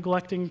 not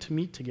neglecting to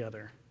meet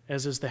together,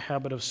 as is the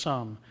habit of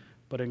some,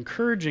 but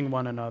encouraging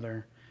one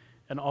another,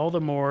 and all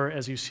the more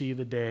as you see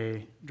the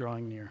day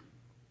drawing near.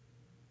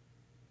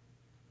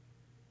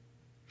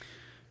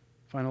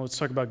 Finally, let's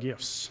talk about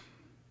gifts.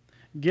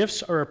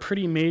 Gifts are a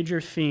pretty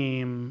major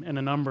theme in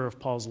a number of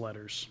Paul's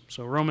letters,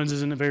 so Romans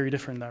isn't very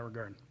different in that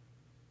regard.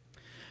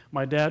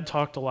 My dad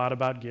talked a lot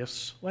about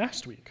gifts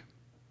last week,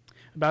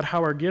 about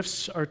how our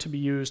gifts are to be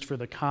used for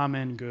the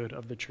common good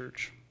of the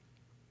church.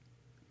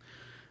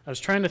 was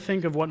trying to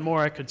think of what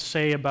more I could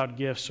say about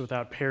gifts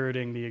without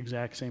parroting the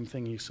exact same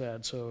thing he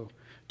said. So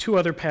 2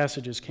 other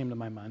passages came to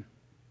my mind.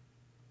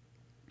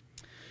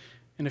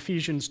 In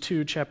Ephesians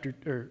chapter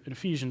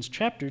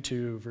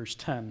 2, verse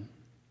 10.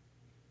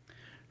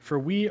 For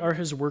we are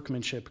his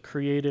workmanship,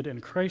 created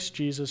in Christ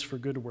Jesus for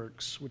good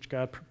works, which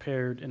God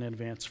prepared in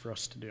advance for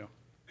us to do.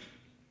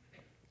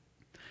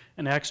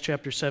 In Acts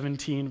chapter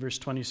 17, verse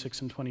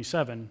 26 and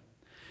 27,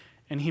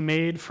 and he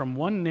made from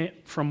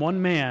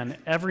one man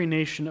every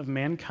nation of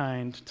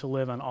mankind to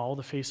live on all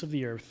the face of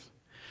the earth,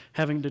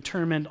 having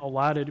determined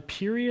allotted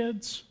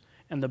periods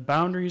and the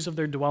boundaries of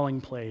their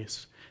dwelling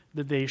place,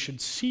 that they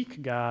should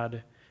seek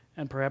God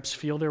and perhaps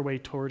feel their way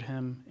toward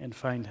him and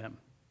find him.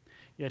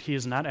 Yet he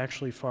is not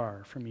actually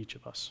far from each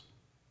of us.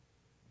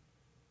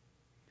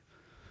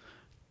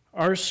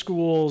 Our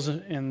schools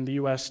in the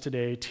U.S.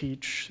 today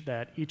teach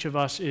that each of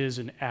us is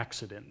an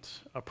accident,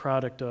 a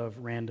product of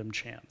random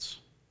chance.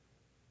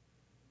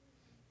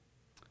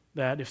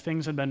 That if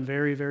things had been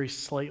very, very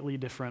slightly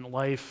different,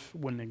 life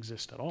wouldn't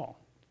exist at all.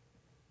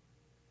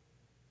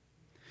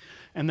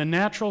 And the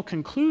natural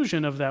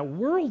conclusion of that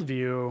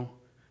worldview,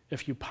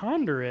 if you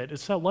ponder it,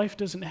 is that life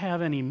doesn't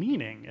have any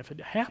meaning. If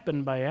it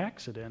happened by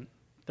accident,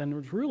 then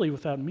it's really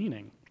without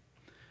meaning.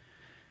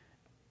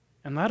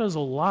 And that is a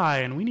lie,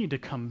 and we need to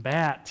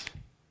combat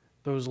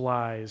those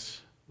lies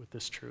with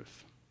this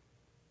truth.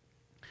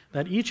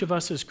 That each of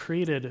us is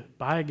created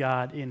by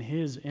God in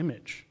his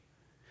image.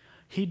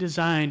 He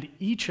designed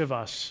each of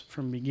us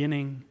from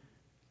beginning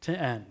to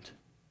end.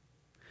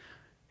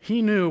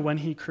 He knew when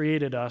he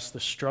created us the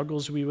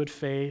struggles we would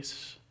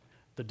face,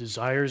 the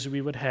desires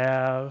we would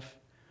have,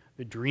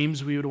 the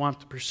dreams we would want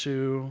to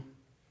pursue.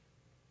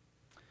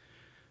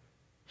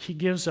 He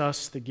gives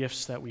us the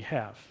gifts that we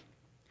have.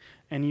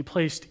 And he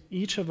placed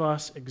each of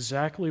us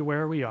exactly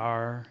where we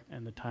are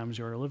and the times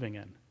we are living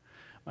in.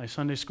 My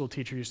Sunday school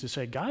teacher used to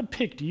say, God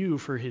picked you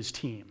for his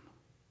team.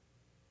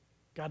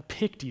 God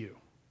picked you.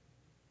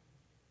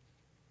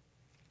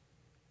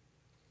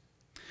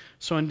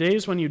 So in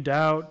days when you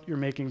doubt you're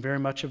making very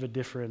much of a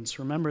difference,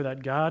 remember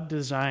that God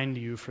designed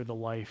you for the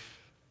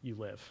life you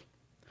live.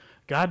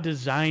 God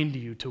designed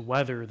you to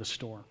weather the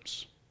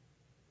storms.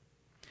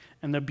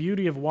 And the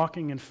beauty of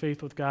walking in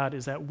faith with God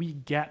is that we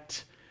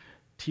get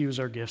to use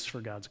our gifts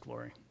for God's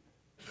glory.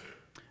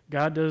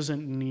 God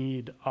doesn't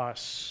need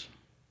us.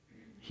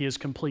 He is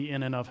complete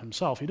in and of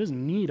himself. He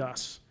doesn't need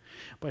us,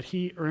 but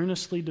he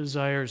earnestly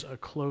desires a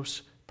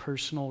close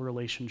personal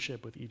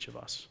relationship with each of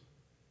us.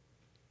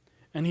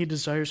 And he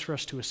desires for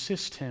us to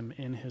assist him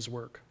in his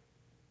work.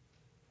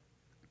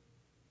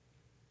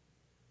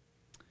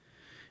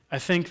 I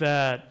think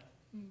that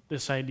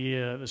this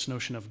idea, this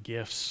notion of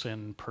gifts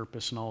and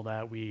purpose and all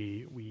that,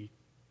 we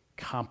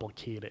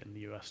complicate it in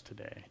the U.S.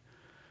 today.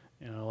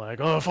 You know,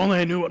 like, oh, if only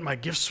I knew what my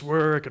gifts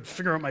were, I could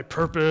figure out my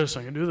purpose,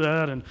 I could do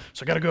that, and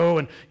so I got to go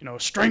and,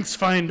 strengths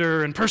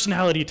finder and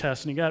personality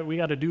test, and we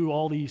got to do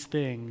all these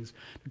things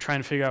to try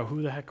and figure out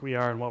who the heck we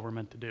are and what we're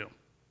meant to do.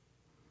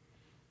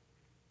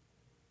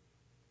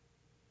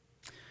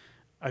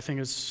 I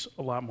think it's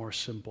a lot more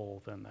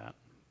simple than that.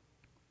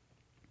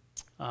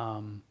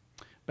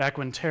 Back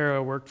when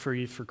Tara worked for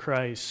Youth for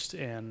Christ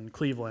in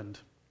Cleveland,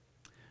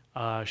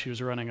 she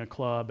was running a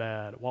club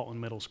at Walton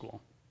Middle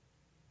School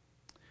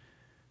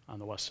on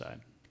the west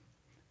side.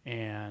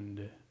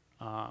 And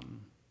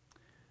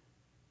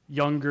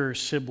younger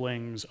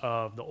siblings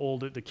of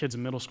the kids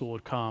in middle school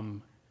would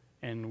come,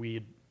 and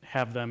we'd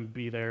have them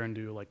be there and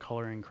do like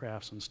coloring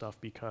crafts and stuff,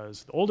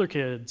 because the older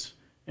kids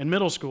in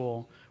middle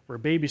school were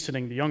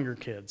babysitting the younger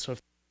kids. So if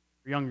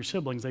they were younger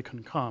siblings, they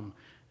couldn't come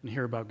and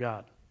hear about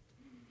God.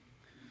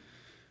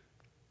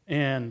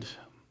 And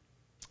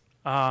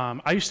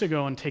I used to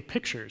go and take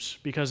pictures,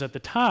 because at the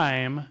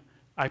time,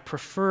 I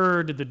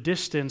preferred the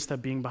distance that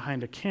being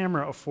behind a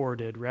camera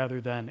afforded rather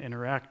than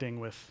interacting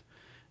with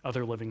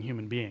other living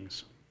human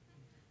beings.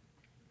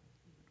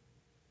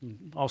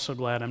 I'm also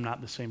glad I'm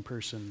not the same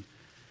person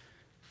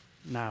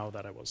now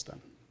that I was then.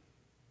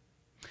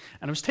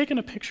 And I was taking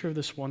a picture of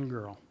this one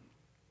girl,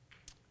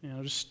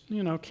 just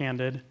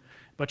candid,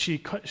 but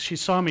she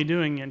saw me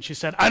doing it, and she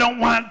said, "I don't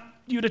want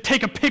you to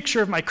take a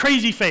picture of my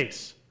crazy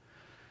face."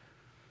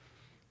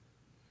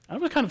 I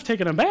was kind of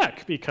taken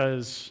aback,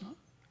 because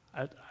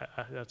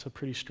that's a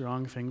pretty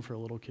strong thing for a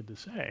little kid to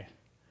say.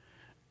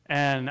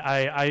 And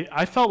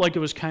I felt like it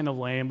was kind of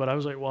lame, but I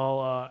was like,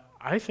 well,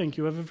 I think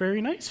you have a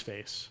very nice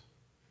face.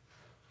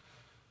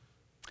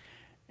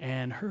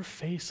 And her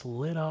face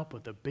lit up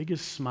with the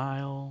biggest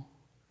smile.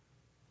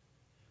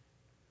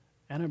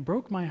 And it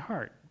broke my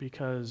heart,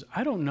 because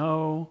I don't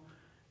know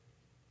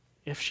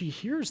if she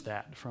hears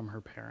that from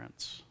her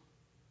parents.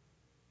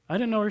 I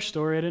didn't know her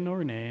story. I didn't know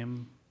her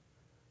name.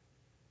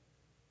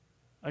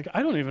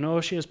 I don't even know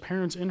if she has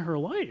parents in her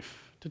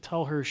life to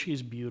tell her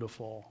she's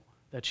beautiful,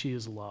 that she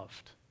is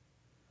loved,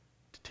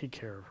 to take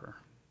care of her.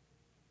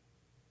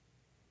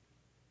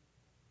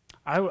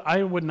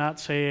 I would not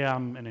say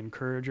I'm an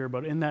encourager,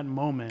 but in that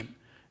moment,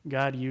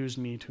 God used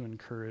me to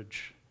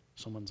encourage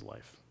someone's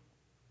life.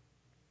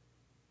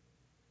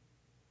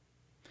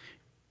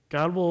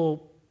 God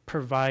will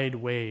provide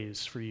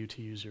ways for you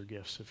to use your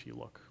gifts if you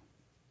look.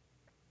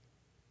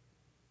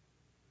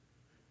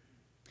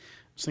 I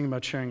was thinking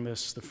about sharing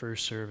this the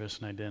first service,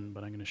 and I didn't,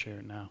 but I'm going to share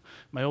it now.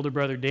 My older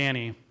brother,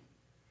 Danny,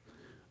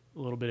 a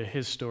little bit of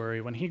his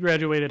story. When he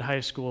graduated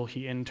high school,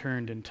 he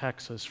interned in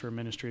Texas for a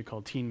ministry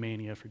called Teen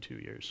Mania for 2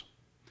 years.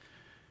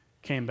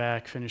 Came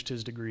back, finished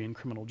his degree in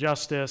criminal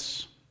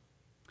justice,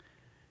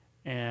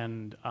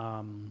 and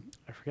I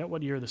forget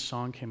what year the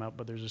song came out,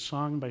 but there's a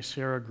song by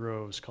Sarah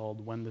Groves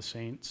called When the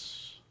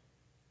Saints,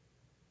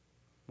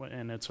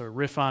 and it's a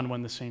riff on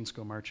When the Saints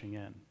Go Marching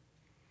In.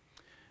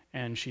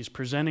 And she's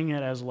presenting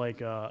it as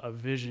like a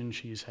vision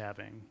she's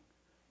having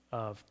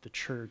of the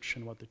church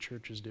and what the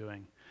church is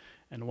doing.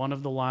 And one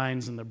of the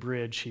lines in the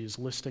bridge, she's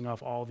listing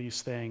off all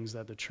these things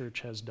that the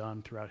church has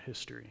done throughout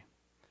history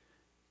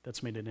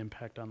that's made an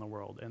impact on the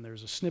world. And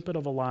there's a snippet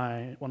of a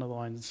line, one of the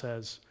lines that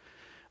says,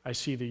 I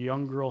see the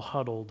young girl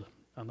huddled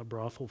on the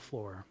brothel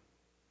floor,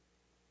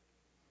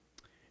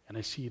 and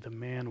I see the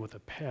man with a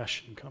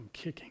passion come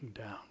kicking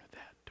down at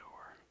that door.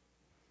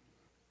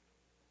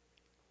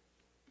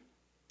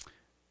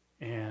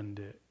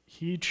 And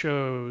he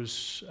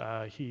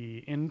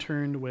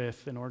interned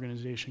with an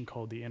organization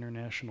called the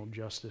International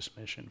Justice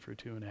Mission for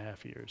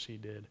 2.5 years. He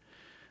did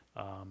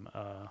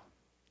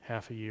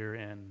half a year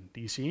in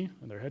D.C.,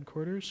 in their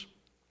headquarters,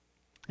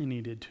 and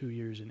he did 2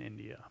 years in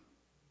India.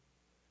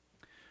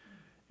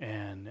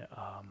 And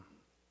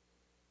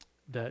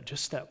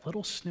that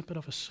little snippet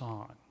of a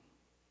song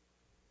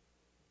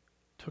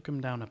took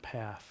him down a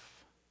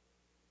path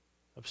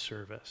of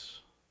service.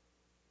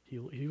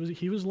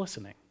 He was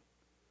listening.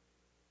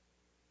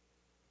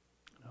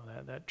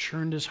 That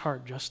churned his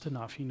heart just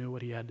enough. He knew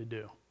what he had to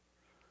do.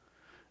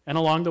 And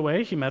along the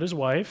way, he met his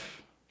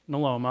wife,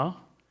 Naloma,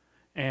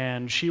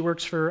 and she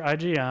works for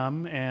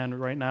IGM, and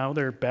right now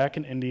they're back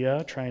in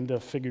India trying to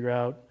figure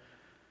out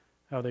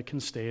how they can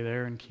stay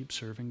there and keep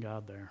serving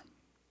God there.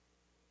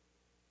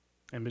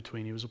 In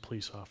between, he was a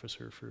police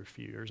officer for a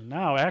few years. And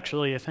now,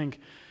 actually, I think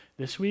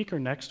this week or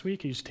next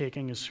week, he's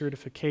taking his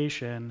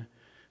certification.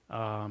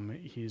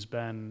 He's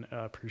been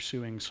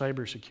pursuing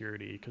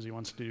cybersecurity because he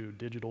wants to do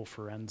digital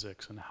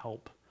forensics and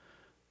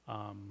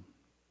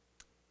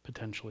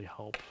potentially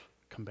help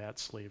combat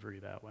slavery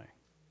that way.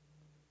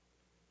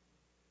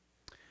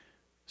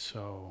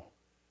 So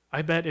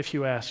I bet if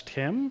you asked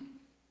him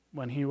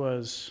when he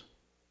was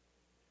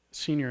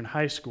senior in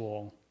high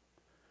school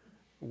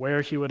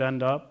where he would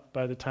end up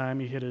by the time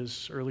he hit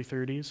his early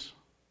 30s,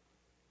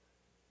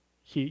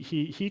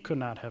 he could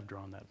not have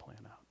drawn that plan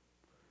out.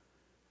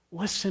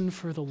 Listen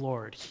for the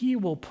Lord. He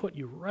will put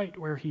you right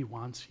where he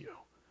wants you.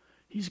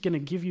 He's going to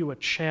give you a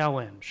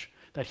challenge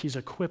that he's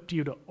equipped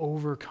you to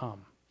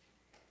overcome.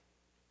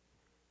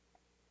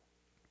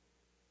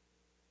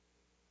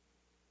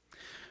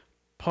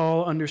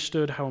 Paul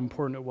understood how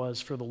important it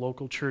was for the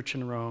local church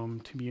in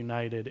Rome to be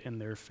united in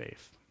their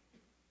faith.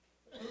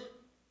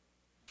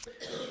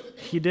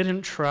 He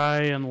didn't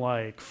try and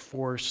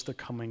force the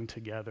coming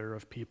together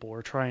of people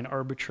or try and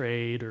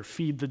arbitrate or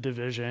feed the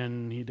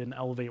division. He didn't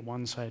elevate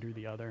one side or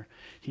the other.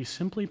 He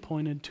simply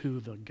pointed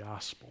to the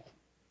gospel,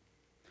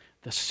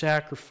 the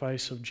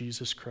sacrifice of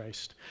Jesus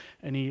Christ.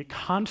 And he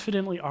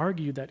confidently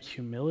argued that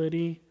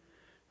humility,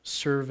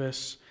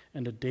 service,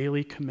 and a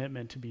daily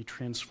commitment to be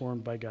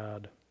transformed by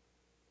God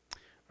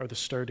are the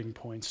starting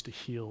points to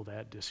heal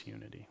that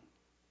disunity.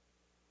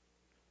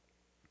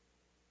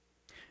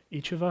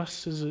 Each of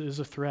us is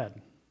a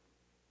thread,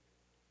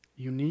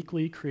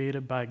 uniquely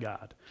created by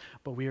God,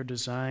 but we are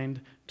designed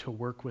to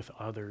work with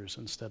others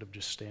instead of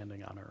just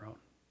standing on our own.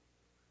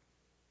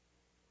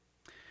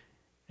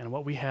 And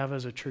what we have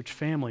as a church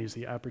family is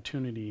the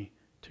opportunity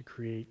to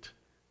create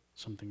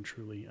something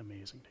truly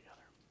amazing together.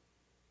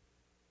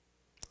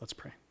 Let's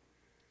pray.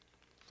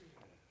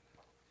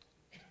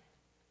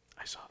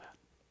 I saw that.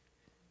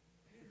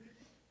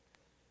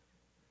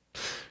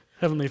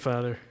 Heavenly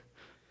Father,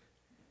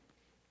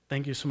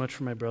 thank you so much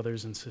for my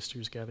brothers and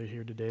sisters gathered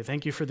here today.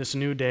 Thank you for this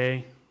new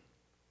day.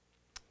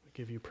 We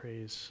give you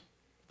praise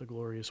for the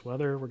glorious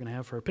weather we're going to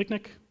have for our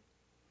picnic.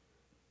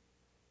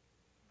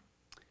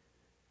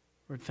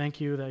 Lord, thank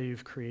you that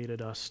you've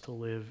created us to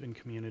live in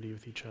community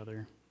with each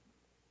other.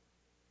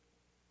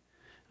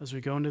 As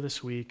we go into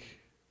this week,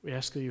 we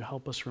ask that you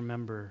help us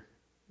remember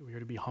that we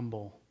are to be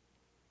humble,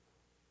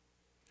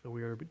 that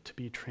we are to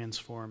be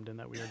transformed, and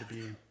that we are to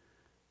be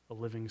a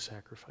living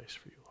sacrifice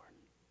for you, Lord.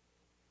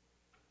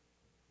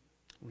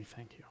 We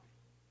thank you.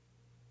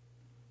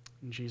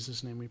 In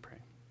Jesus' name we pray.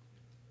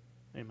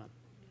 Amen.